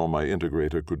there nor my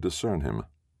integrator could discern him."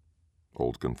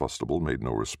 Old Confustible made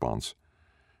no response.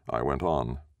 I went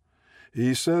on.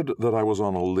 "He said that I was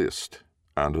on a list,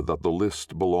 and that the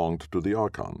list belonged to the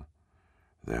Archon."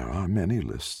 "There are many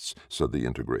lists," said the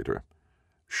integrator.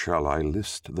 "Shall I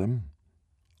list them?"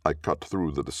 I cut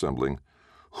through the dissembling.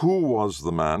 "Who was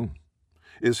the man?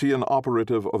 Is he an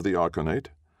operative of the Arcanate?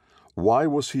 Why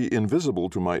was he invisible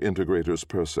to my integrator's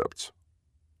percepts?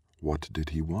 What did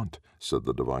he want? Said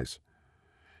the device.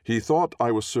 He thought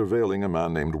I was surveilling a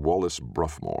man named Wallace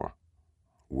Bruffmore.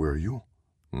 Were you?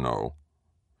 No.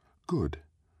 Good.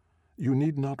 You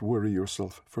need not worry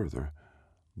yourself further.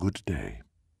 Good day.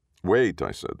 Wait,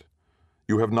 I said.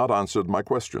 You have not answered my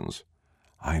questions.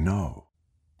 I know.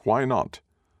 Why not?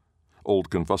 Old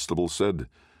Confustible said,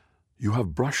 You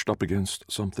have brushed up against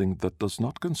something that does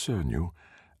not concern you,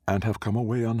 and have come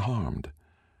away unharmed.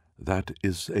 That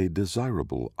is a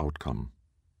desirable outcome.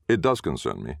 It does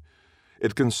concern me.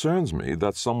 It concerns me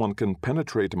that someone can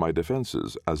penetrate my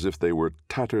defenses as if they were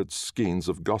tattered skeins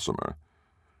of gossamer.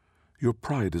 Your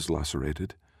pride is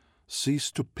lacerated.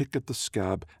 Cease to pick at the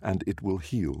scab, and it will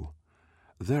heal.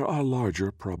 There are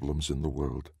larger problems in the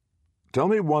world. Tell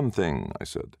me one thing, I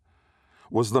said.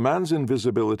 Was the man's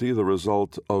invisibility the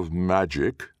result of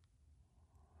magic?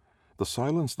 The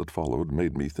silence that followed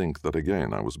made me think that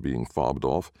again I was being fobbed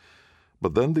off,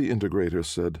 but then the integrator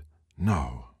said,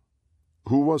 No.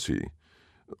 Who was he?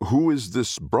 Who is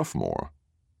this Bruffmore?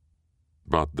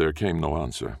 But there came no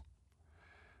answer.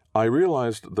 I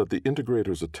realized that the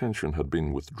integrator's attention had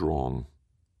been withdrawn.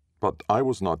 But I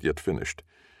was not yet finished.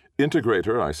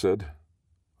 Integrator, I said.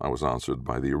 I was answered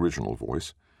by the original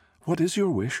voice. What is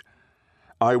your wish?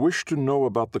 I wish to know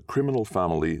about the criminal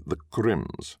family, the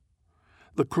Crims.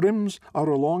 The Crims are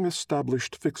a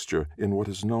long-established fixture in what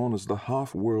is known as the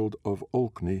half-world of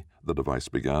Olkney, the device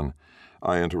began.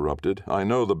 I interrupted. I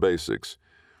know the basics.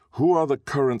 Who are the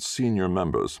current senior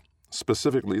members,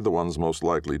 specifically the ones most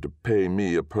likely to pay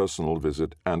me a personal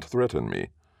visit and threaten me?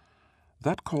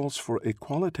 That calls for a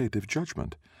qualitative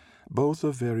judgment, both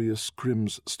of various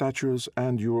Crims' statures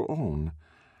and your own.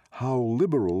 How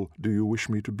liberal do you wish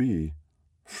me to be?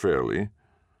 Fairly.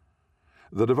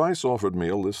 The device offered me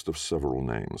a list of several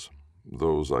names.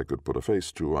 Those I could put a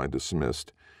face to I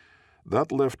dismissed.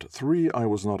 That left 3 I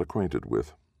was not acquainted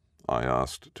with. I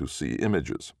asked to see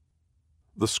images.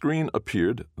 The screen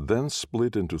appeared, then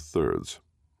split into thirds.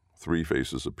 3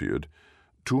 faces appeared,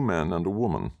 2 men and a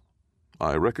woman.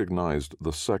 I recognized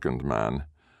the second man.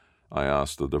 I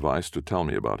asked the device to tell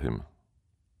me about him.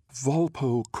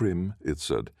 Volpo Crim, it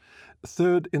said,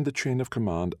 3rd in the chain of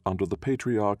command under the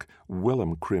patriarch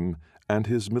Willem Crim and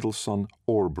his middle son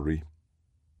Aubrey.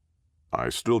 I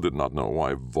still did not know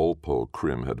why Volpo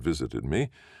Crim had visited me,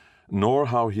 nor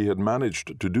how he had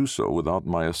managed to do so without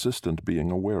my assistant being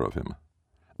aware of him.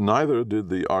 Neither did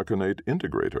the Arcanate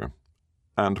integrator,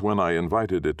 and when I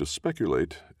invited it to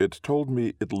speculate, it told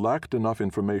me it lacked enough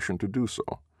information to do so.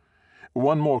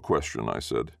 One more question, I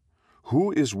said.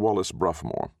 Who is Wallace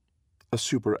Bruffmore? A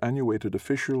superannuated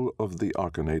official of the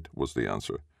Arcanate, was the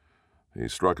answer. He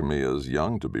struck me as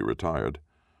young to be retired.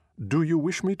 Do you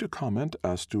wish me to comment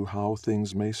as to how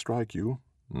things may strike you?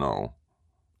 No.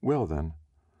 Well, then.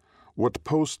 What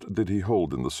post did he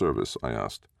hold in the service? I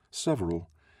asked. Several.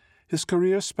 His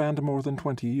career spanned more than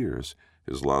 20 years.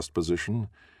 His last position,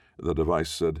 the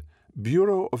device said,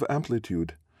 Bureau of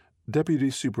Amplitude, Deputy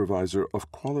Supervisor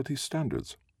of Quality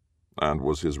Standards. And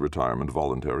was his retirement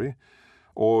voluntary?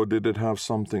 Or did it have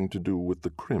something to do with the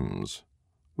Crims?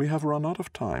 We have run out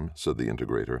of time, said the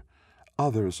integrator.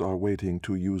 Others are waiting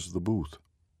to use the booth.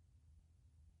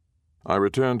 I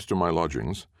returned to my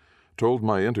lodgings, told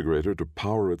my integrator to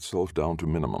power itself down to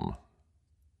minimum.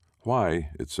 Why,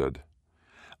 it said.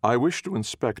 I wish to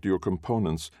inspect your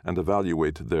components and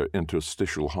evaluate their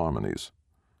interstitial harmonies.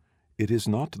 It is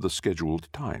not the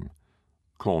scheduled time.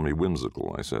 Call me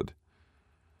whimsical, I said.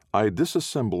 I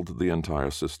disassembled the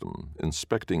entire system,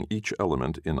 inspecting each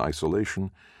element in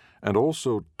isolation and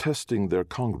also testing their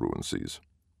congruencies.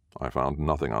 I found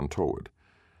nothing untoward.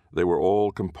 They were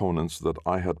all components that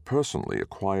I had personally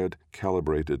acquired,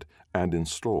 calibrated, and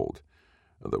installed.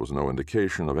 There was no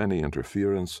indication of any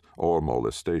interference or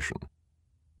molestation.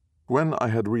 When I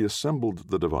had reassembled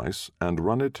the device and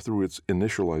run it through its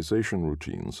initialization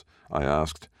routines, I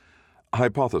asked,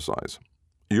 Hypothesize.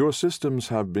 Your systems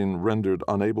have been rendered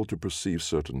unable to perceive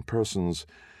certain persons,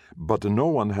 but no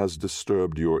one has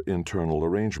disturbed your internal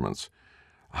arrangements.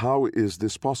 How is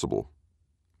this possible?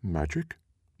 Magic?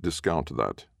 Discount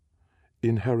that.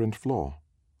 Inherent flaw.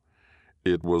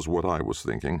 It was what I was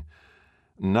thinking.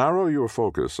 Narrow your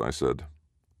focus, I said.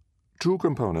 2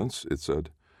 components, it said.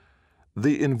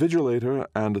 The Invigilator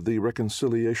and the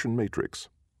Reconciliation Matrix.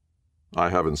 I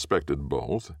have inspected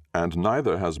both, and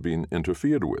neither has been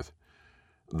interfered with.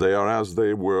 They are as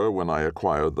they were when I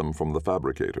acquired them from the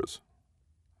fabricators.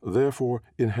 Therefore,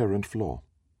 inherent flaw.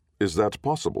 Is that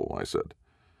possible? I said.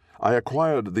 I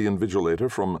acquired the Invigilator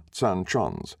from Tsan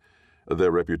Chun's.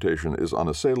 Their reputation is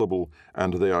unassailable,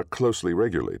 and they are closely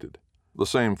regulated. The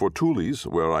same for Thule,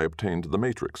 where I obtained the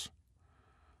matrix."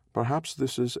 "Perhaps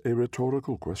this is a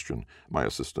rhetorical question," my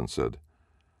assistant said.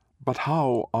 "But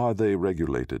how are they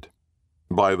regulated?"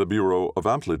 "By the Bureau of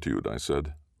Amplitude," I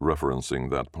said, referencing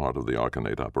that part of the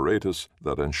Arcanate apparatus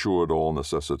that ensured all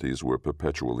necessities were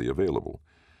perpetually available.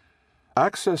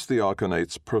 "Access the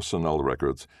Arcanate's personnel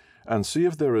records and see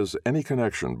if there is any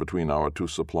connection between our two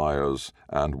suppliers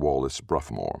and Wallace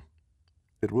Bruffmore."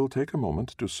 "It will take a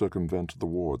moment to circumvent the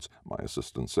wards," my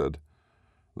assistant said.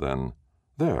 Then,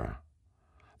 "There.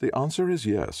 The answer is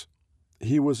yes.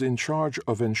 He was in charge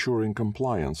of ensuring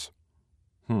compliance."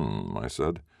 I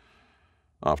said.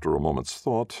 After a moment's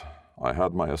thought, I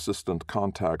had my assistant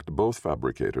contact both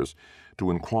fabricators to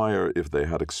inquire if they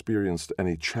had experienced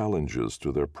any challenges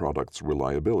to their product's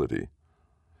reliability.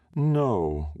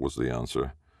 "No," was the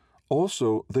answer.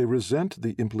 "Also, they resent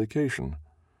the implication.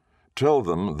 Tell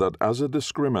them that as a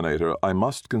discriminator, I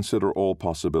must consider all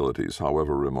possibilities,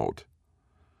 however remote."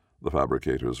 The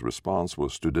fabricator's response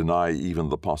was to deny even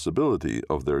the possibility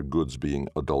of their goods being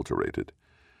adulterated.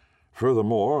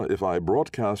 Furthermore, if I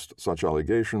broadcast such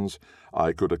allegations,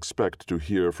 I could expect to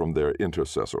hear from their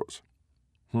intercessors.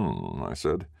 I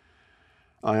said.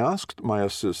 I asked my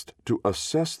assist to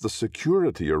assess the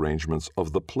security arrangements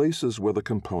of the places where the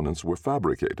components were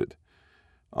fabricated.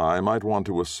 I might want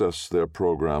to assess their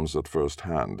programs at first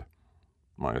hand.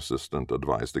 My assistant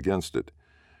advised against it.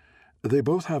 "They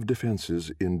both have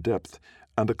defenses in depth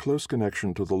and a close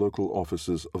connection to the local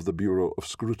offices of the Bureau of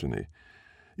Scrutiny.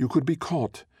 You could be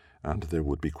caught, and there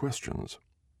would be questions."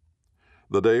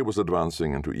 The day was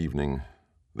advancing into evening,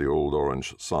 the old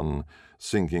orange sun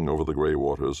sinking over the gray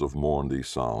waters of Morndy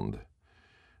Sound.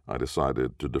 I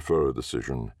decided to defer a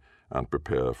decision and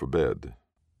prepare for bed.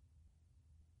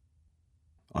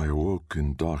 I awoke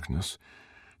in darkness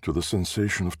to the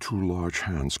sensation of two large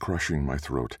hands crushing my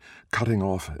throat, cutting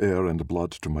off air and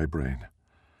blood to my brain.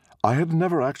 I had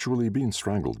never actually been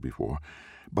strangled before,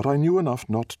 but I knew enough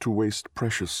not to waste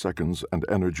precious seconds and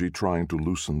energy trying to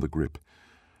loosen the grip.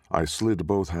 I slid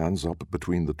both hands up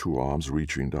between the two arms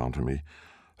reaching down to me,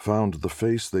 found the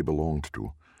face they belonged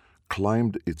to,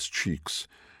 climbed its cheeks,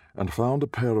 and found a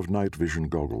pair of night vision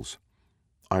goggles.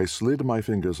 I slid my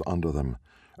fingers under them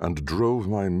and drove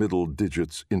my middle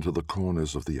digits into the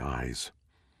corners of the eyes.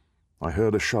 I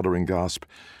heard a shuddering gasp,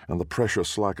 and the pressure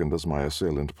slackened as my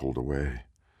assailant pulled away.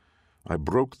 I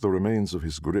broke the remains of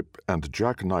his grip and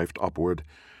jackknifed upward,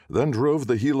 then drove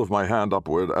the heel of my hand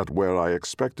upward at where I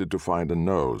expected to find a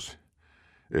nose.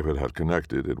 If it had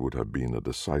connected, it would have been a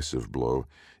decisive blow,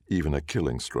 even a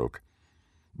killing stroke.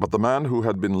 But the man who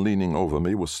had been leaning over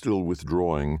me was still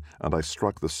withdrawing, and I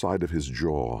struck the side of his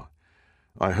jaw.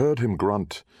 I heard him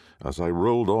grunt as I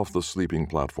rolled off the sleeping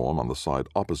platform on the side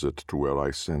opposite to where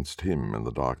I sensed him in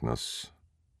the darkness.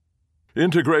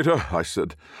 "Integrator," I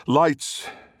said. "Lights!"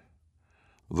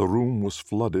 The room was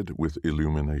flooded with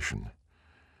illumination.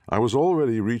 I was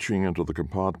already reaching into the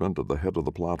compartment at the head of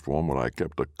the platform where I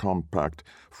kept a compact,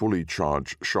 fully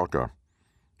charged shocker.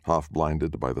 Half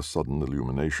blinded by the sudden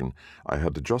illumination, I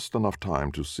had just enough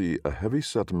time to see a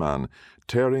heavy-set man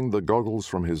tearing the goggles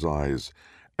from his eyes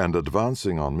and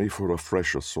advancing on me for a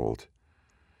fresh assault.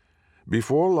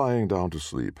 Before lying down to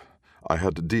sleep, I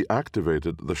had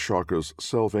deactivated the shocker's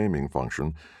self-aiming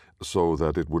function so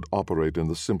that it would operate in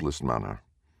the simplest manner.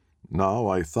 Now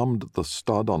I thumbed the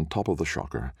stud on top of the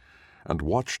shocker and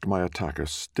watched my attacker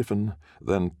stiffen,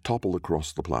 then topple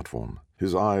across the platform,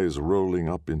 his eyes rolling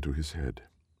up into his head.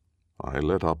 I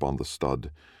let up on the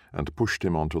stud and pushed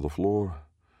him onto the floor,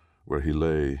 where he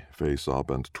lay, face up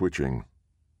and twitching.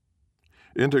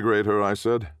 "Integrator," I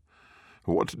said,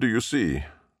 "what do you see?"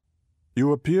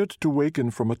 "You appeared to waken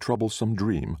from a troublesome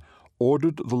dream,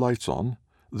 ordered the lights on,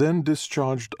 then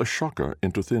discharged a shocker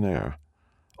into thin air.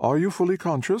 Are you fully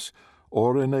conscious,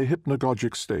 or in a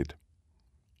hypnagogic state?"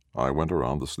 I went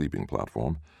around the sleeping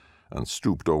platform and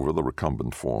stooped over the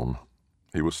recumbent form.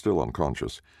 He was still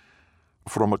unconscious.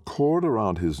 From a cord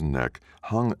around his neck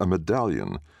hung a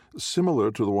medallion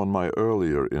similar to the one my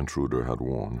earlier intruder had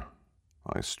worn.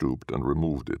 I stooped and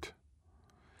removed it.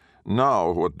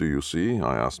 "Now what do you see?"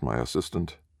 I asked my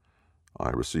assistant. I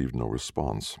received no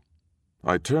response.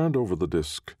 I turned over the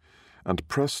disc and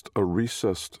pressed a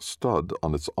recessed stud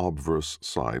on its obverse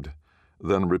side,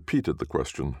 then repeated the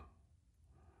question.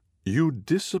 "You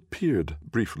disappeared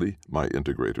briefly," my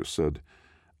integrator said.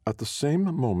 "At the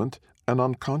same moment, an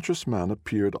unconscious man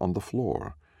appeared on the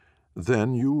floor.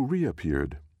 Then you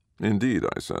reappeared." "Indeed,"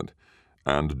 I said.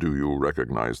 "And do you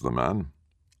recognize the man?"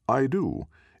 "I do.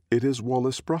 It is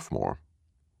Wallace Bruffmore."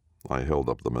 I held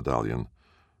up the medallion.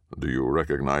 Do you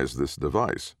recognize this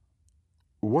device?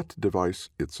 What device?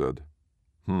 It said.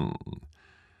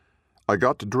 I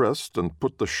got dressed and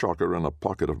put the shocker in a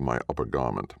pocket of my upper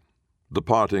garment.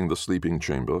 Departing the sleeping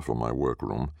chamber for my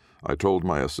workroom, I told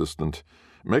my assistant,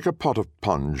 "Make a pot of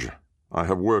punch. I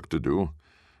have work to do,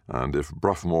 and if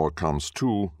Bruffmore comes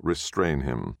too, restrain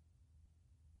him."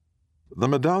 The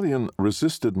medallion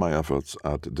resisted my efforts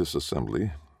at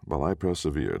disassembly, but I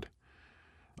persevered.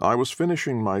 I was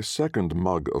finishing my second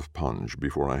mug of punch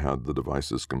before I had the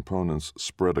device's components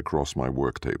spread across my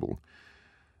work table.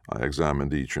 I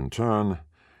examined each in turn,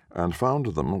 and found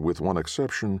them, with one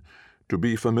exception, to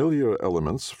be familiar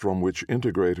elements from which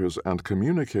integrators and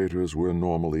communicators were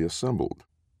normally assembled.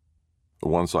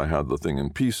 Once I had the thing in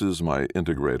pieces, my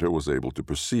integrator was able to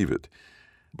perceive it.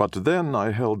 But then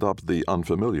I held up the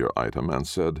unfamiliar item and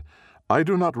said, "I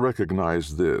do not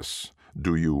recognize this.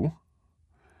 Do you?"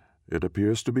 "It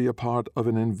appears to be a part of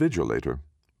an invigilator."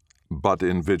 "But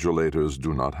invigilators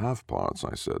do not have parts,"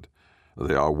 I said.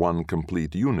 "They are one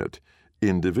complete unit,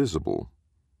 indivisible."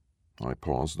 I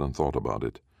paused and thought about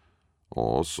it.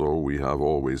 "Or so we have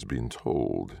always been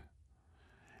told."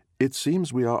 "It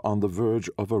seems we are on the verge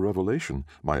of a revelation,"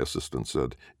 my assistant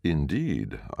said.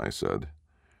 "Indeed," I said.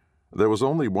 There was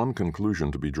only one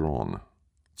conclusion to be drawn.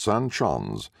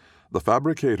 San-Chans, the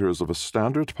fabricators of a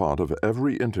standard part of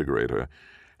every integrator,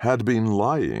 had been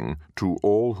lying to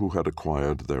all who had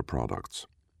acquired their products.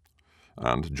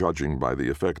 And judging by the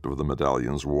effect of the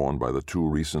medallions worn by the two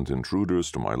recent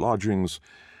intruders to my lodgings,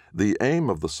 the aim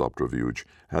of the subterfuge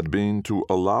had been to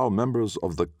allow members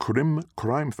of the Krim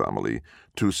crime family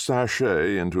to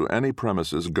sashay into any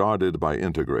premises guarded by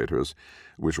integrators,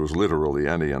 which was literally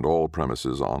any and all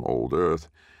premises on old Earth,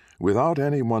 without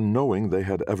anyone knowing they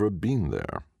had ever been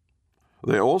there.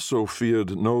 They also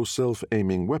feared no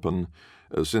self-aiming weapon,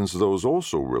 since those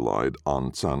also relied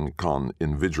on Tsan-Khan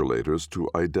invigilators to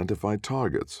identify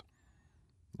targets.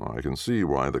 I can see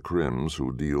why the Krims,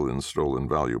 who deal in stolen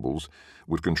valuables,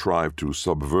 would contrive to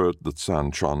subvert the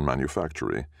Tsan-Chan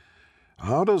manufactory.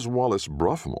 How does Wallace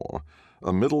Bruffmore,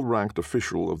 a middle-ranked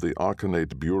official of the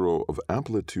Arcanate Bureau of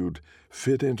Amplitude,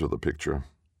 fit into the picture?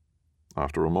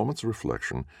 After a moment's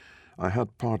reflection, I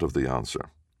had part of the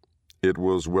answer. It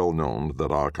was well known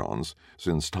that Archons,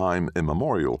 since time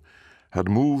immemorial, had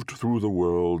moved through the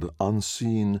world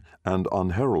unseen and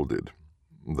unheralded.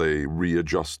 They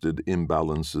readjusted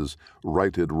imbalances,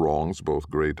 righted wrongs both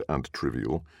great and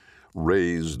trivial,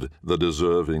 raised the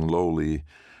deserving lowly,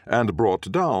 and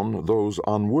brought down those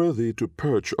unworthy to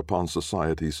perch upon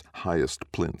society's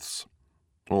highest plinths.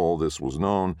 All this was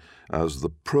known as the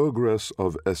progress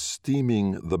of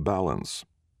esteeming the balance.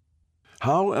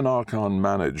 How an Archon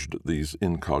managed these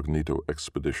incognito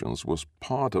expeditions was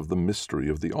part of the mystery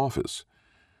of the office.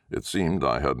 It seemed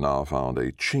I had now found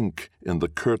a chink in the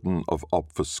curtain of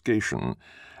obfuscation,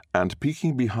 and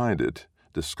peeking behind it,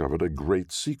 discovered a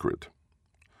great secret.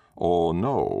 Or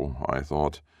no, I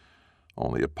thought,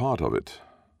 only a part of it.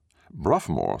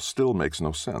 Bruffmore still makes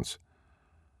no sense.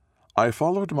 I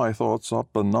followed my thoughts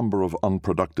up a number of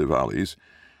unproductive alleys,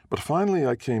 but finally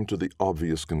I came to the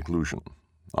obvious conclusion.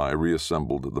 I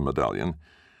reassembled the medallion.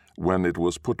 When it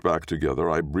was put back together,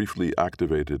 I briefly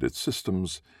activated its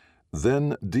systems,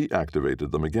 then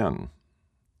deactivated them again.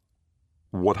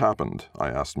 "What happened?" I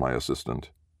asked my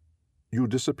assistant. "You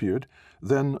disappeared,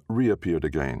 then reappeared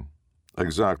again."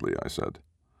 "Exactly," I said.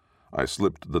 I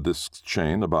slipped the disk's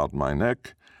chain about my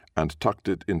neck and tucked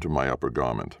it into my upper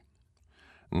garment.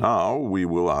 "Now we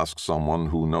will ask someone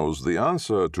who knows the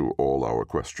answer to all our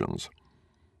questions."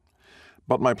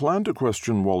 But my plan to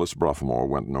question Wallace Bruffmore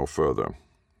went no further.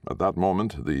 At that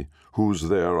moment, the "Who's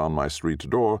there?" on my street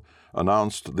door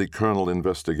announced the Colonel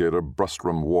Investigator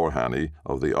Brustrum Warhanny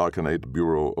of the Arcanate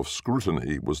Bureau of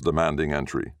Scrutiny was demanding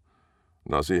entry.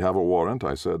 "Does he have a warrant?"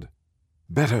 I said.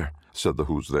 "Better," said the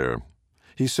 "Who's there."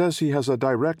 "He says he has a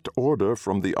direct order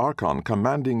from the Archon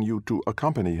commanding you to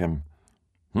accompany him."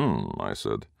 I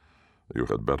said. "You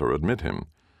had better admit him."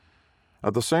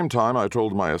 At the same time, I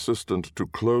told my assistant to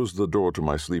close the door to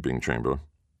my sleeping chamber.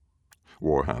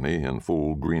 Warhanny, in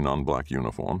full green-on-black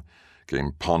uniform,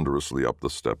 came ponderously up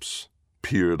the steps,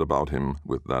 peered about him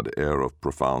with that air of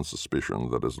profound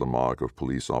suspicion that is the mark of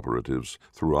police operatives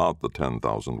throughout the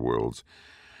 10,000 worlds,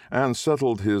 and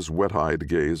settled his wet-eyed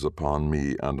gaze upon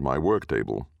me and my work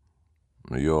table.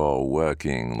 "You're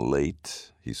working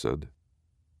late," he said.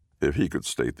 If he could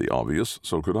state the obvious,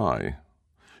 so could I.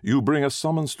 "You bring a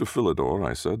summons to Philidor,"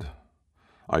 I said.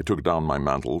 I took down my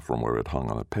mantle from where it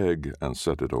hung on a peg and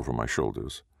set it over my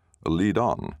shoulders. "Lead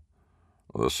on."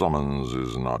 "The summons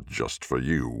is not just for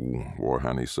you,"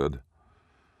 Warhanny said.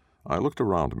 I looked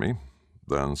around me.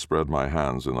 then spread my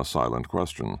hands in a silent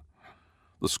question.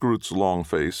 The Scroot's long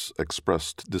face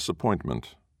expressed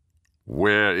disappointment.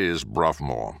 "Where is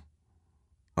Bruffmore?"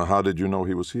 "How did you know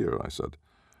he was here?" I said.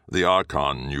 "The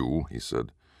Archon knew," he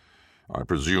said. "I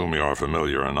presume you are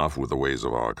familiar enough with the ways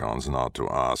of Archons not to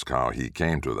ask how he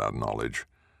came to that knowledge."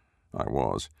 I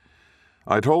was.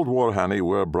 I told Warhanny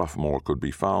where Bruffmore could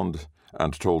be found,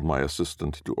 and told my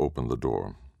assistant to open the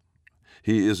door.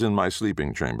 "He is in my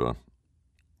sleeping chamber."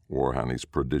 Warhanny's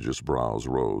prodigious brows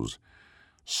rose.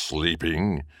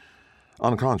 "Sleeping?"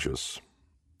 "Unconscious."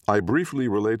 I briefly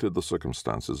related the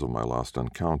circumstances of my last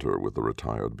encounter with the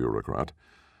retired bureaucrat.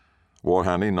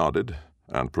 Warhanny nodded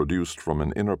and produced from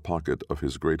an inner pocket of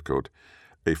his greatcoat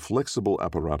a flexible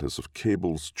apparatus of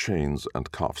cables, chains,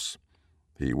 and cuffs.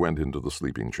 He went into the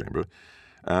sleeping chamber,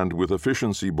 and with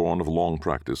efficiency born of long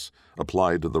practice,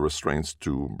 applied the restraints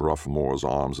to Bruffmore's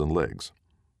arms and legs.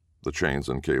 The chains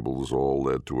and cables all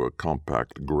led to a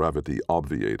compact gravity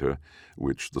obviator,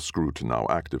 which the Scroot now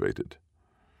activated.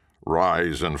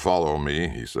 "Rise and follow me,"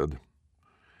 he said.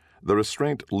 The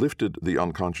restraint lifted the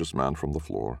unconscious man from the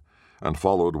floor and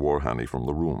followed Warhanny from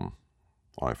the room.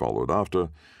 I followed after,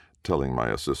 telling my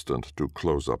assistant to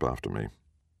close up after me.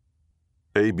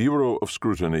 A Bureau of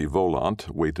Scrutiny volant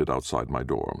waited outside my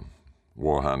door.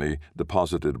 Warhanny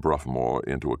deposited Bruffmore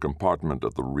into a compartment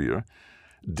at the rear,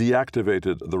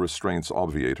 deactivated the restraint's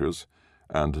obviators,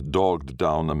 and dogged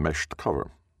down a meshed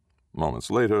cover.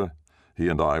 Moments later, he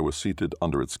and I were seated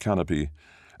under its canopy,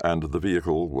 and the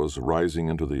vehicle was rising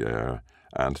into the air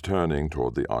and turning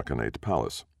toward the Arcanate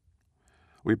Palace.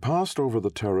 We passed over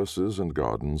the terraces and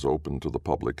gardens open to the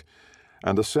public,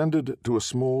 and ascended to a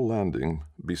small landing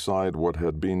beside what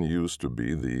had been used to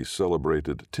be the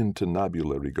celebrated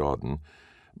Tintinnabulary garden,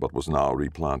 but was now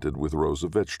replanted with rows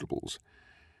of vegetables.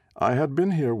 I had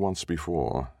been here once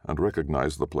before, and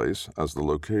recognized the place as the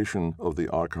location of the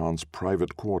Archon's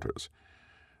private quarters.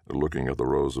 Looking at the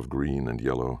rows of green and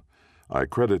yellow, I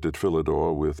credited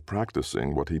Philidor with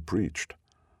practicing what he preached.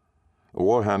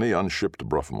 Warhanny unshipped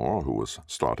Bruffmore, who was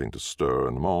starting to stir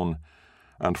and moan,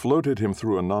 and floated him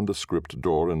through a nondescript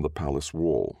door in the palace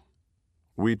wall.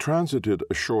 We transited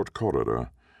a short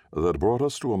corridor that brought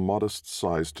us to a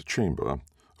modest-sized chamber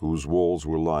whose walls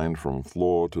were lined from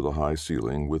floor to the high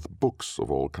ceiling with books of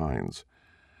all kinds.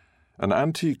 An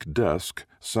antique desk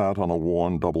sat on a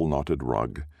worn double-knotted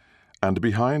rug, and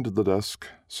behind the desk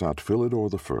sat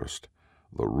Philidor I,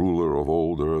 the ruler of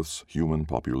old Earth's human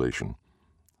population.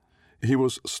 He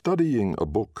was studying a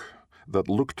book that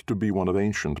looked to be one of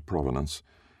ancient provenance,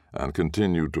 and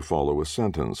continued to follow a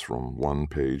sentence from one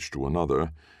page to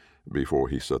another before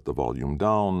he set the volume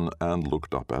down and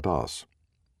looked up at us.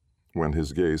 When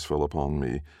his gaze fell upon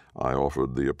me, I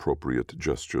offered the appropriate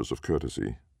gestures of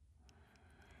courtesy.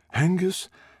 "Hengist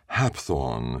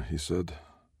Hapthorn," he said.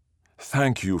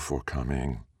 "Thank you for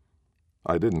coming."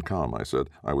 "I didn't come," I said.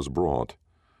 "I was brought."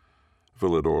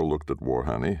 Philidor looked at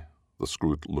Warhanny. The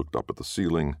Scroot looked up at the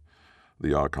ceiling.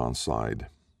 The Archon sighed.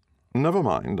 "Never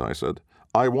mind," I said.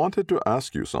 "I wanted to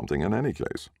ask you something in any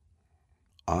case."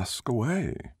 "Ask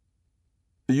away."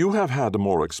 "You have had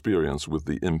more experience with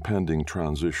the impending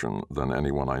transition than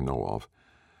anyone I know of.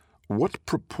 What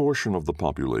proportion of the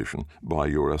population, by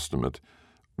your estimate,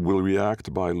 will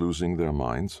react by losing their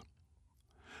minds?"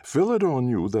 Philidor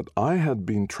knew that I had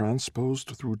been transposed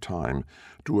through time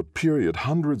to a period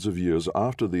hundreds of years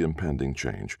after the impending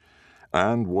change,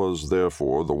 and was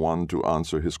therefore the one to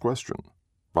answer his question.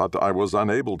 But I was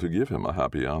unable to give him a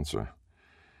happy answer.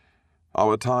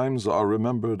 "Our times are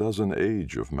remembered as an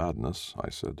age of madness," I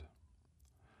said.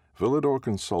 Philidor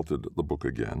consulted the book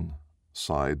again,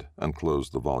 sighed, and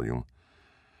closed the volume.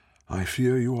 "I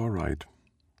fear you are right."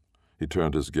 He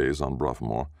turned his gaze on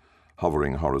Bruffmore,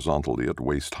 hovering horizontally at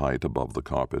waist height above the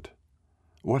carpet.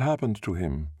 "What happened to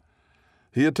him?"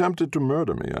 "He attempted to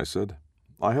murder me," I said.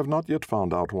 "I have not yet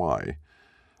found out why.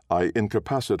 I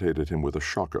incapacitated him with a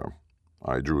shocker."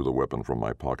 I drew the weapon from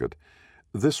my pocket.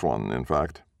 "This one, in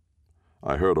fact."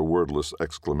 I heard a wordless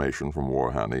exclamation from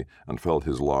Warhanny and felt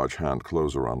his large hand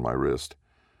close around my wrist.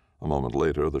 A moment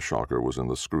later, the shocker was in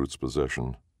the Scroot's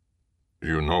possession.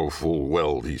 "You know full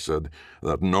well," he said,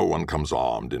 "that no one comes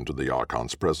armed into the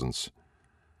Archon's presence."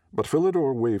 But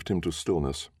Philidor waved him to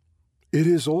stillness. "It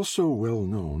is also well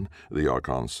known," the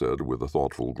Archon said with a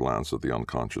thoughtful glance at the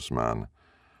unconscious man,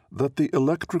 "that the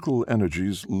electrical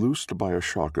energies loosed by a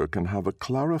shocker can have a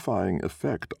clarifying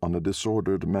effect on a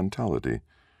disordered mentality."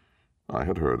 I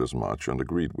had heard as much and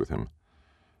agreed with him.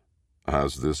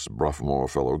 "Has this Bruffmore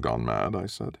fellow gone mad?" I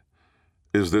said.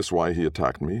 "Is this why he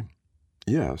attacked me?"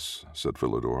 "Yes," said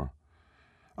Philidor.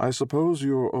 "I suppose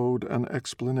you're owed an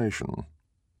explanation."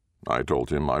 I told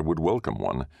him I would welcome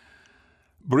one.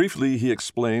 Briefly, he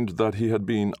explained that he had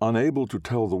been unable to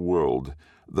tell the world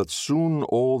that soon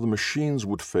all the machines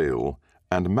would fail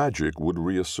and magic would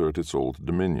reassert its old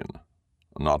dominion.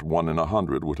 Not 1 in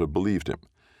 100 would have believed him.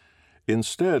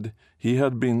 Instead, he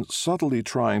had been subtly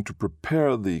trying to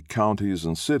prepare the counties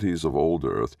and cities of old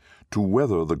Earth to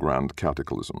weather the grand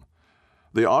cataclysm.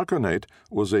 The Archonate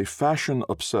was a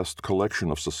fashion-obsessed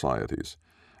collection of societies,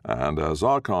 and as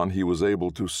Archon he was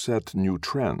able to set new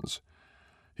trends.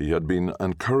 He had been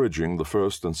encouraging the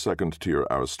first- and second-tier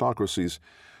aristocracies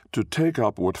to take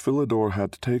up what Philidor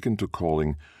had taken to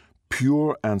calling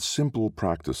pure and simple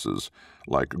practices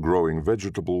like growing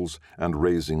vegetables and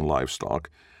raising livestock,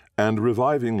 and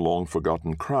reviving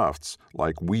long-forgotten crafts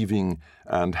like weaving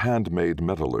and handmade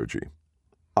metallurgy.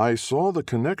 I saw the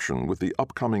connection with the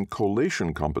upcoming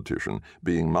collation competition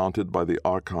being mounted by the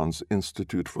Archon's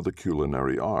Institute for the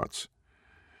Culinary Arts.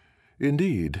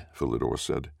 "Indeed," Philidor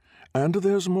said, "and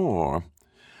there's more.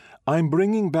 I'm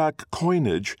bringing back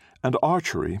coinage and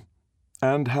archery,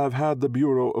 and have had the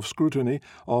Bureau of Scrutiny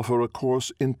offer a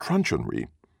course in truncheonry."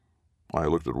 I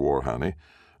looked at Warhanny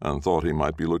and thought he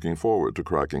might be looking forward to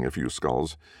cracking a few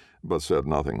skulls, but said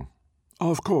nothing.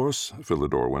 "Of course,"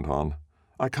 Philidor went on,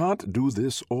 "I can't do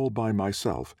this all by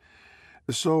myself,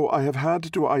 so I have had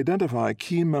to identify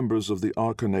key members of the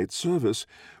Archonate service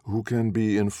who can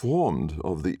be informed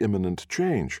of the imminent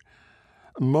change.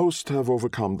 Most have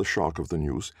overcome the shock of the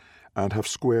news and have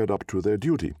squared up to their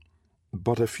duty,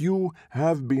 but a few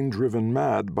have been driven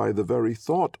mad by the very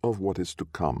thought of what is to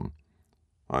come."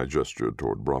 I gestured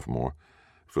toward Bruffmore.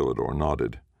 Philidor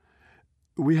nodded.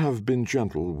 "We have been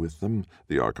gentle with them,"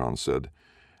 the Archon said,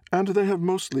 "and they have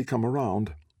mostly come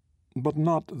around. But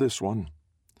not this one.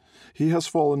 He has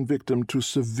fallen victim to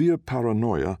severe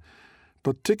paranoia,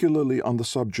 particularly on the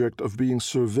subject of being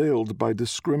surveilled by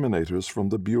discriminators from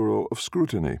the Bureau of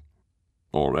Scrutiny."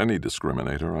 "Or any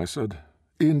discriminator," I said.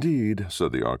 "Indeed,"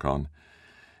 said the Archon.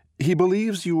 "He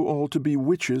believes you all to be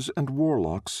witches and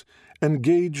warlocks,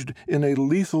 engaged in a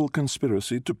lethal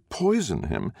conspiracy to poison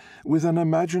him with an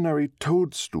imaginary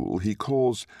toadstool he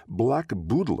calls Black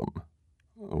Boodlum."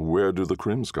 "Where do the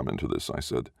Crims come into this?" I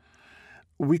said.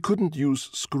 "We couldn't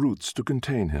use Scroots to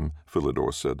contain him,"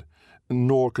 Philidor said,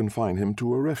 "nor confine him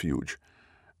to a refuge.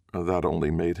 That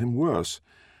only made him worse.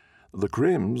 The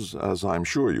Crims, as I'm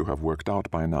sure you have worked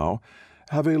out by now,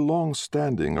 have a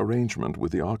long-standing arrangement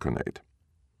with the Archonate."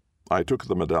 I took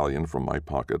the medallion from my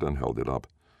pocket and held it up.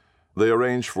 "They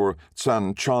arrange for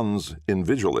Tsan Chun's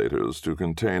invigilators to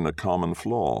contain a common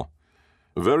flaw.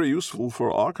 Very useful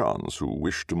for Archons who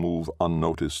wish to move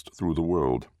unnoticed through the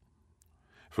world."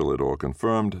 Philidor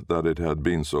confirmed that it had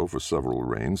been so for several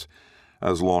reigns,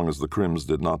 as long as the Crims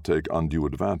did not take undue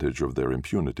advantage of their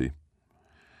impunity.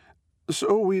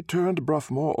 "So we turned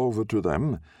Bruffmore over to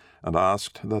them and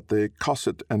asked that they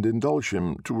cosset and indulge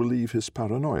him to relieve his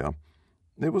paranoia.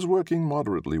 It was working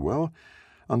moderately well,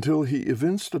 until he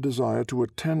evinced a desire to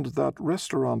attend that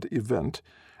restaurant event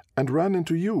and ran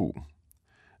into you.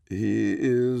 He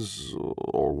is,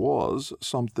 or was,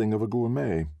 something of a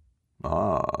gourmet."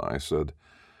 "Ah," I said,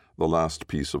 the last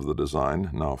piece of the design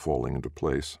now falling into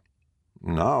place.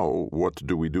 "Now what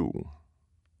do we do?"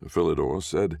 Philidor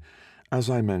said, "As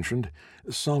I mentioned,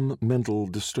 some mental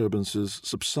disturbances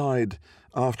subside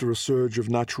after a surge of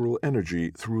natural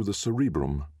energy through the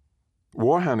cerebrum."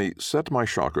 Warhanny set my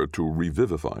shocker to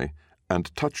revivify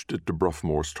and touched it to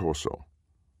Bruffmore's torso.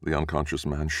 The unconscious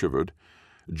man shivered,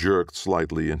 jerked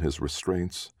slightly in his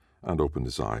restraints, and opened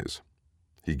his eyes.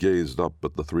 He gazed up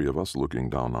at the three of us looking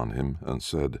down on him and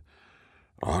said,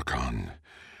 "Archon,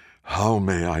 how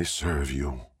may I serve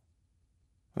you?"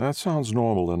 "That sounds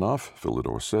normal enough,"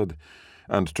 Philidor said,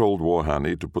 and told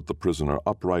Warhanny to put the prisoner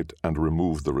upright and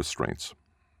remove the restraints.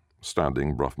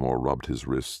 Standing, Bruffmore rubbed his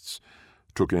wrists,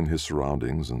 took in his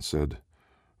surroundings, and said,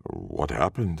 "What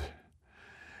happened?"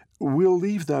 "We'll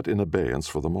leave that in abeyance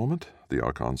for the moment," the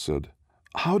Archon said.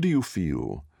 "How do you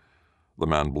feel?" The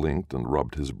man blinked and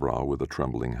rubbed his brow with a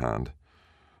trembling hand.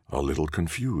 "A little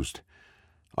confused.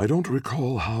 I don't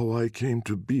recall how I came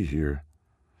to be here."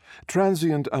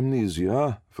 "Transient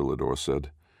amnesia," Philidor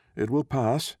said. "It will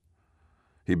pass."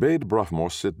 He bade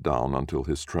Bruffmore sit down until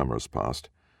his tremors passed.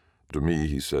 To me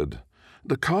he said,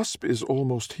 "The cusp is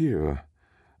almost here.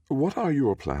 What are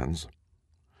your plans?"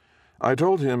 I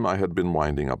told him I had been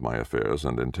winding up my affairs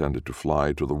and intended to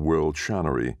fly to the World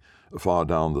Shannery, far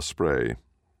down the Spray.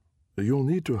 "You'll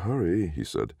need to hurry," he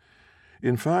said.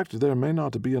 "In fact, there may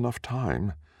not be enough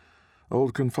time.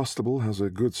 Old Confustible has a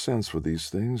good sense for these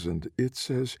things, and it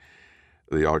says—"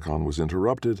 The Archon was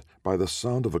interrupted by the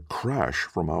sound of a crash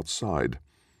from outside.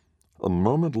 A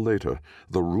moment later,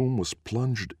 the room was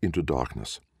plunged into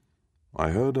darkness.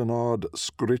 I heard an odd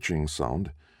screeching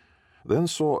sound, then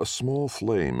saw a small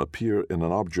flame appear in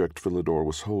an object Philidor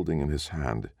was holding in his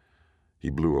hand. He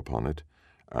blew upon it,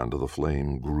 and the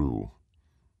flame grew.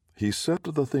 He set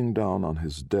the thing down on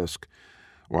his desk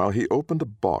while he opened a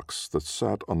box that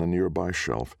sat on a nearby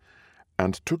shelf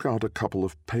and took out a couple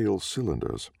of pale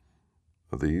cylinders.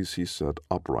 These he set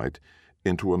upright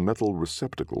into a metal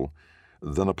receptacle,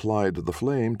 then applied the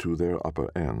flame to their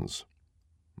upper ends.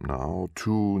 Now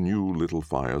 2 new little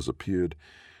fires appeared,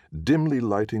 dimly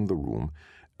lighting the room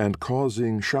and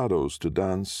causing shadows to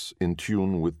dance in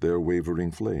tune with their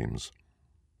wavering flames.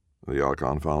 The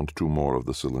Archon found 2 more of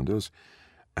the cylinders,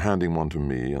 handing one to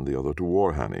me and the other to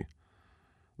Warhanny.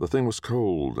 The thing was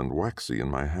cold and waxy in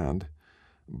my hand,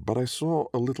 but I saw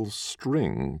a little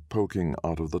string poking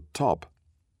out of the top.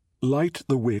 "Light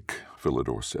the wick,"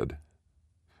 Philidor said.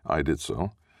 I did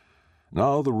so.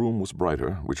 Now the room was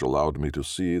brighter, which allowed me to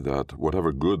see that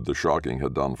whatever good the shocking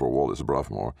had done for Wallace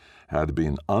Bruffmore had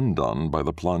been undone by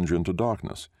the plunge into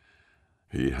darkness.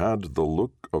 He had the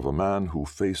look of a man who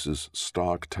faces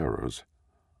stark terrors.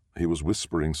 He was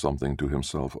whispering something to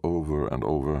himself over and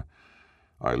over.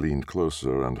 I leaned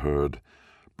closer and heard,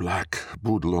 "Black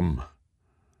Boodlum."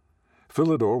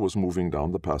 Philidor was moving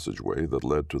down the passageway that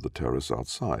led to the terrace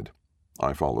outside.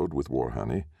 I followed with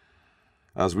Warhanny.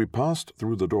 As we passed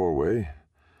through the doorway,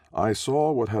 I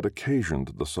saw what had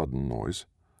occasioned the sudden noise.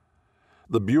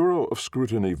 The Bureau of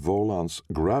Scrutiny Volant's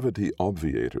gravity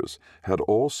obviators had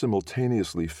all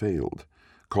simultaneously failed,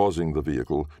 causing the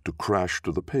vehicle to crash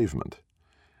to the pavement.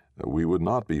 We would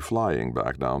not be flying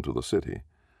back down to the city.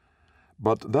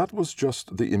 But that was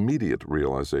just the immediate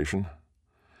realization.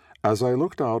 As I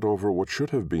looked out over what should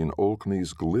have been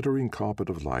Olkney's glittering carpet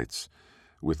of lights,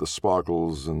 with the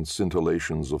sparkles and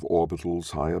scintillations of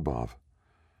orbitals high above,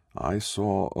 I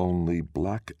saw only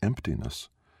black emptiness,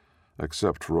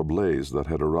 except for a blaze that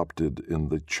had erupted in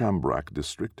the Chambrak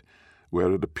district,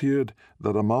 where it appeared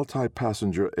that a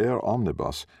multi-passenger air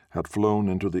omnibus had flown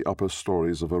into the upper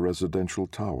stories of a residential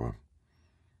tower.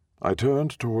 I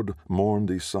turned toward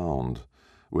Morndy Sound,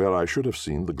 where I should have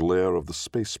seen the glare of the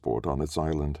spaceport on its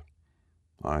island.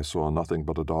 I saw nothing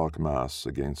but a dark mass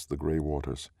against the gray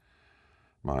waters.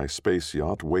 My space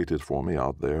yacht waited for me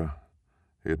out there.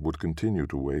 It would continue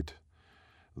to wait,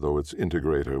 though its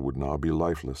integrator would now be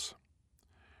lifeless.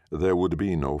 There would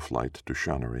be no flight to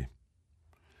Shannery.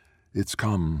 "It's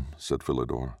come," said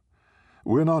Philidor.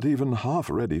 "We're not even half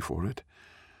ready for it,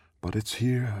 but it's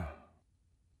here."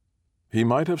 He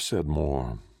might have said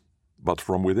more, but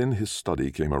from within his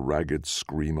study came a ragged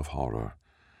scream of horror.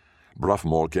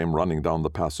 Bruffmore came running down the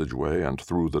passageway and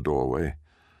through the doorway.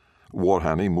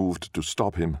 Warhanny moved to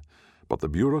stop him, but the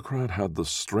bureaucrat had the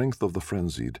strength of the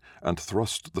frenzied and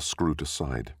thrust the Scroot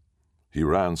aside. He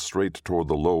ran straight toward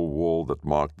the low wall that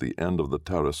marked the end of the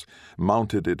terrace,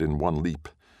 mounted it in one leap,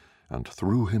 and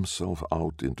threw himself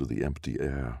out into the empty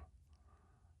air.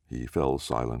 He fell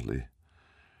silently.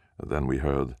 Then we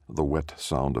heard the wet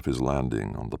sound of his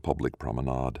landing on the public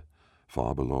promenade,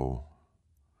 far below.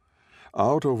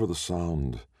 Out over the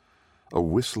Sound, a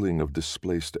whistling of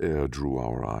displaced air drew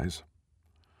our eyes.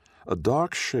 A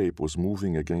dark shape was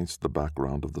moving against the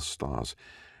background of the stars,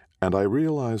 and I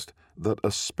realized that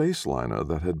a space liner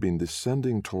that had been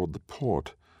descending toward the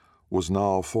port was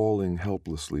now falling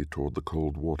helplessly toward the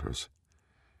cold waters.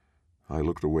 I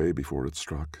looked away before it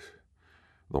struck,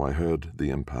 though I heard the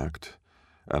impact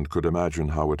and could imagine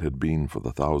how it had been for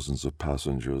the thousands of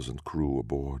passengers and crew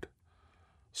aboard.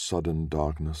 Sudden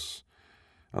darkness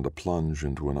and a plunge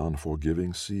into an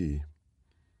unforgiving sea.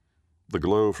 The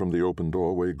glow from the open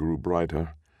doorway grew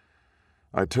brighter.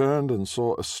 I turned and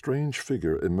saw a strange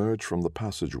figure emerge from the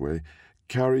passageway,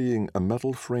 carrying a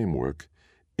metal framework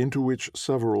into which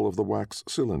several of the wax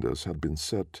cylinders had been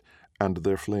set and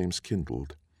their flames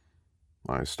kindled.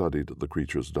 I studied the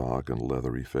creature's dark and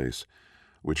leathery face,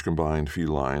 which combined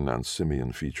feline and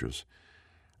simian features,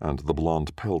 and the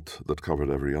blond pelt that covered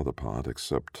every other part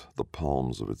except the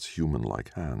palms of its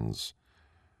human-like hands.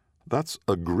 "That's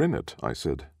a grinnet," I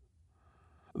said.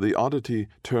 The oddity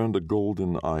turned a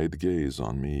golden-eyed gaze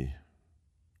on me.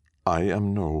 "I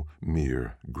am no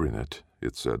mere grinnet,"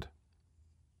 it said.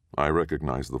 I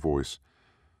recognized the voice.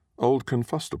 "Old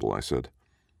Confustible," I said.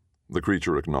 The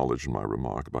creature acknowledged my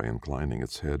remark by inclining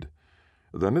its head.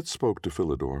 Then it spoke to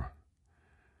Philidor.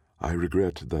 "I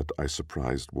regret that I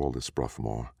surprised Wallace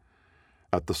Bruffmore.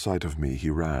 At the sight of me he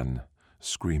ran,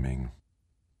 screaming."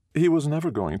 "He was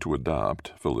never going to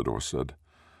adapt," Philidor said.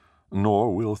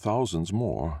 "Nor will thousands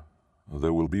more.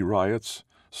 There will be riots,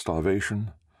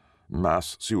 starvation,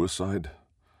 mass suicide,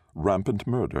 rampant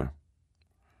murder."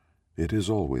 "It is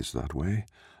always that way,"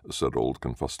 said old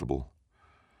Confustible.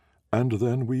 "And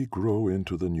then we grow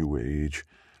into the new age,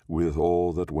 with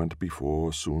all that went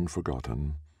before soon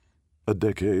forgotten. A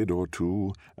decade or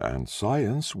two, and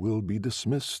science will be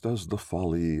dismissed as the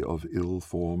folly of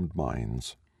ill-formed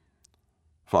minds."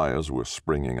 Fires were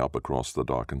springing up across the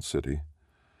darkened city.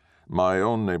 My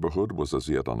own neighborhood was as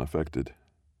yet unaffected.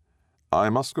 "I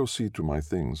must go see to my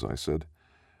things," I said.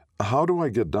 "How do I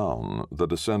get down? The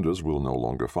descenders will no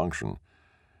longer function."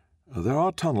 "There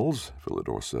are tunnels,"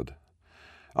 Philidor said.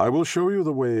 "I will show you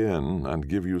the way in and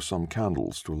give you some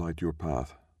candles to light your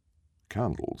path."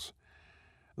 Candles.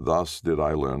 Thus did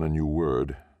I learn a new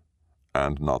word,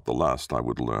 and not the last I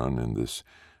would learn in this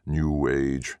new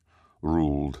age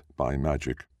ruled by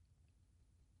magic.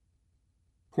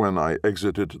 When I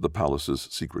exited the palace's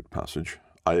secret passage,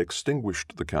 I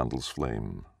extinguished the candle's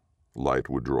flame. Light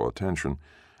would draw attention,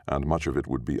 and much of it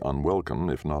would be unwelcome,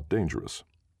 if not dangerous.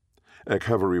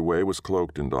 Ekhevery Way was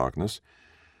cloaked in darkness,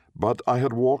 but I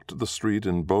had walked the street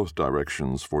in both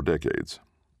directions for decades.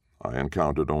 I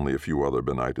encountered only a few other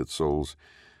benighted souls,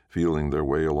 feeling their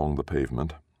way along the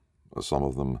pavement, some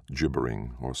of them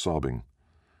gibbering or sobbing.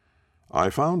 I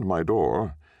found my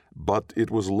door, but it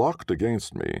was locked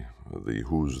against me, the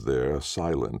Who's there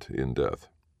silent in death.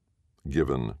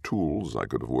 Given tools, I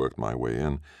could have worked my way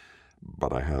in,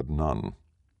 but I had none.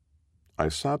 I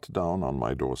sat down on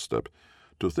my doorstep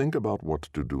to think about what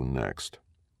to do next.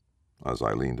 As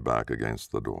I leaned back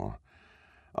against the door,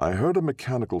 I heard a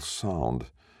mechanical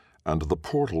sound, and the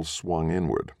portal swung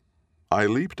inward. I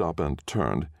leaped up and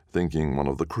turned, thinking one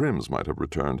of the Crims might have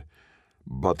returned,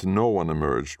 but no one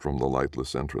emerged from the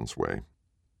lightless entranceway.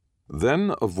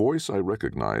 Then a voice I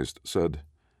recognized said,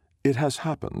 "It has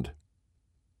happened."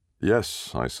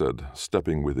 "Yes," I said,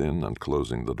 stepping within and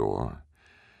closing the door.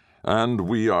 "And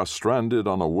we are stranded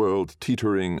on a world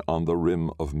teetering on the rim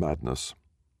of madness."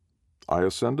 I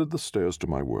ascended the stairs to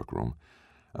my workroom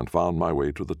and found my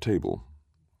way to the table.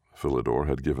 Philidor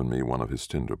had given me one of his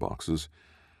tinder boxes,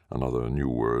 another new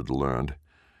word learned,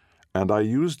 and I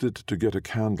used it to get a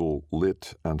candle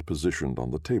lit and positioned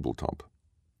on the tabletop.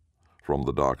 From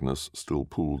the darkness still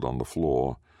pooled on the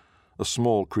floor, a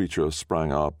small creature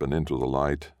sprang up and into the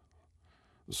light.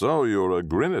 "So you're a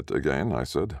Grinnet again," I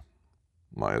said.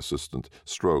 My assistant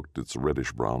stroked its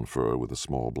reddish-brown fur with a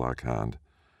small black hand.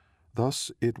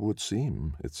 "Thus it would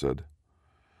seem," it said.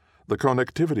 "The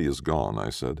connectivity is gone," I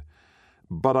said.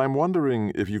 "But I'm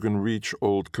wondering if you can reach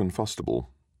old Confustible."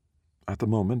 "At the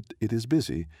moment it is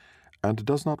busy, and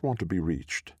does not want to be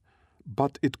reached.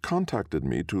 But it contacted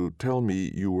me to tell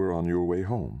me you were on your way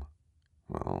home."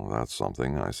 "Well, that's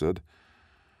something," I said.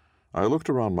 I looked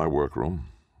around my workroom,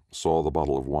 saw the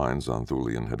bottle of wine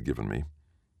Xanthulian had given me.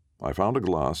 I found a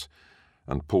glass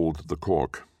and pulled the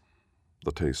cork.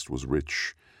 The taste was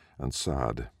rich and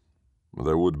sad.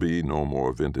 There would be no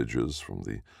more vintages from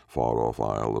the far-off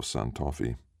Isle of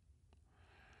Santoffi.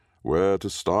 "Where to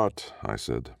start?" I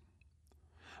said.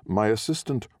 My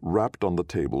assistant rapped on the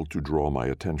table to draw my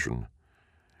attention.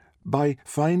 "By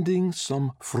finding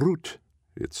some fruit,"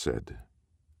 it said.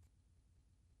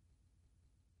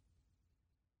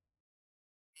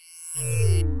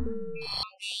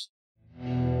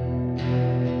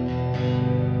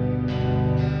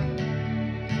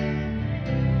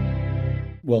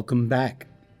 Welcome back.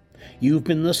 You've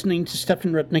been listening to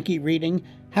Stefan Rudnicki reading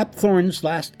Hapthorn's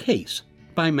Last Case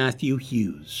by Matthew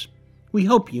Hughes. We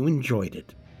hope you enjoyed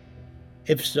it.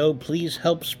 If so, please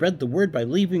help spread the word by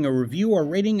leaving a review or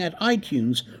rating at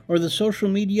iTunes or the social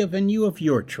media venue of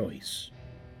your choice.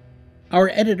 Our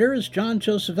editor is John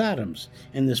Joseph Adams,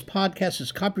 and this podcast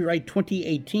is copyright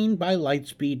 2018 by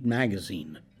Lightspeed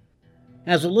Magazine.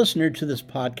 As a listener to this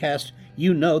podcast,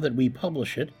 you know that we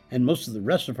publish it, and most of the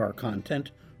rest of our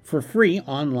content, for free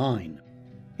online.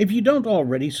 If you don't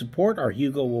already support our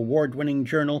Hugo Award-winning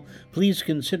journal, please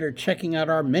consider checking out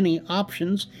our many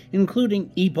options,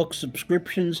 including ebook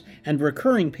subscriptions and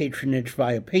recurring patronage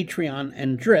via Patreon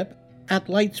and Drip at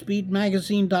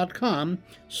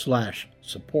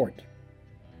lightspeedmagazine.com/support.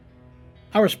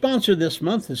 Our sponsor this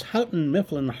month is Houghton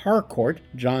Mifflin Harcourt,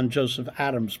 John Joseph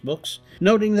Adams Books,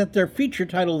 noting that their feature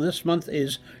title this month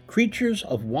is Creatures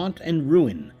of Want and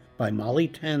Ruin by Molly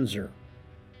Tanzer.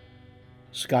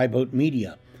 Skyboat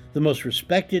Media, the most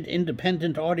respected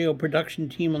independent audio production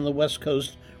team on the West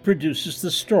Coast, produces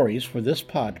the stories for this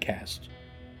podcast.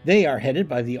 They are headed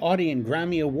by the Audie and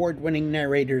Grammy Award-winning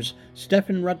narrators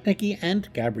Stefan Rudnicki and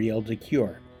Gabrielle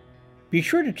DeCure. Be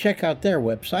sure to check out their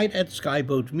website at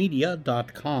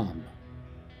skyboatmedia.com.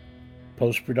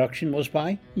 Post-production was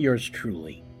by yours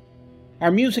truly.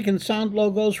 Our music and sound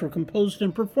logos were composed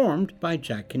and performed by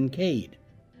Jack Kincaid.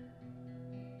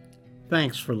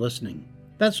 Thanks for listening.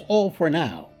 That's all for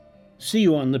now. See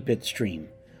you on the Bitstream.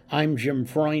 I'm Jim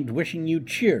Freund, wishing you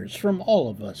cheers from all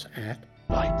of us at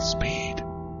Lightspeed.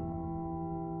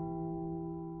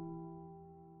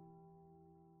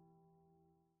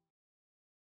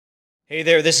 Hey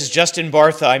there, this is Justin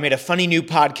Bartha. I made a funny new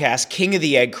podcast, King of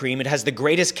the Egg Cream. It has the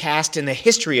greatest cast in the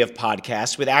history of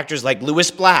podcasts with actors like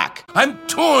Louis Black. I'm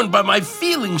torn by my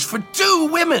feelings for two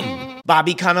women.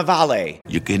 Bobby Cannavale.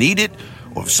 You can eat it,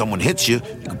 or if someone hits you,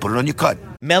 you can put it on your cut.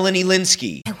 Melanie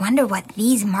Linsky. I wonder what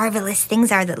these marvelous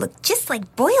things are that look just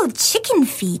like boiled chicken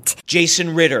feet.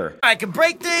 Jason Ritter. I can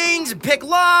break things and pick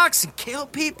locks and kill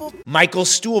people. Michael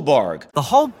Stuhlbarg. The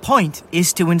whole point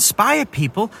is to inspire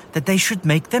people that they should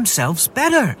make themselves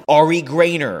better. Ari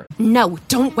Grainer. No,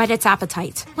 don't whet its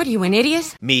appetite. What are you, an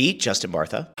idiot? Me, Justin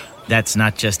Bartha. That's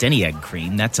not just any egg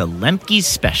cream, that's a Lemke's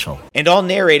special. And all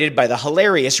narrated by the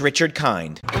hilarious Richard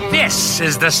Kind. This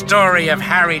is the story of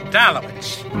Harry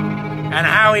Dalowitz and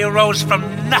how he rose from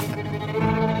nothing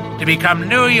to become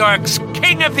New York's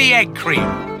King of the Egg Cream.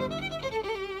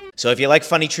 So if you like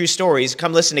funny true stories,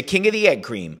 come listen to King of the Egg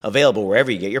Cream, available wherever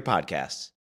you get your podcasts.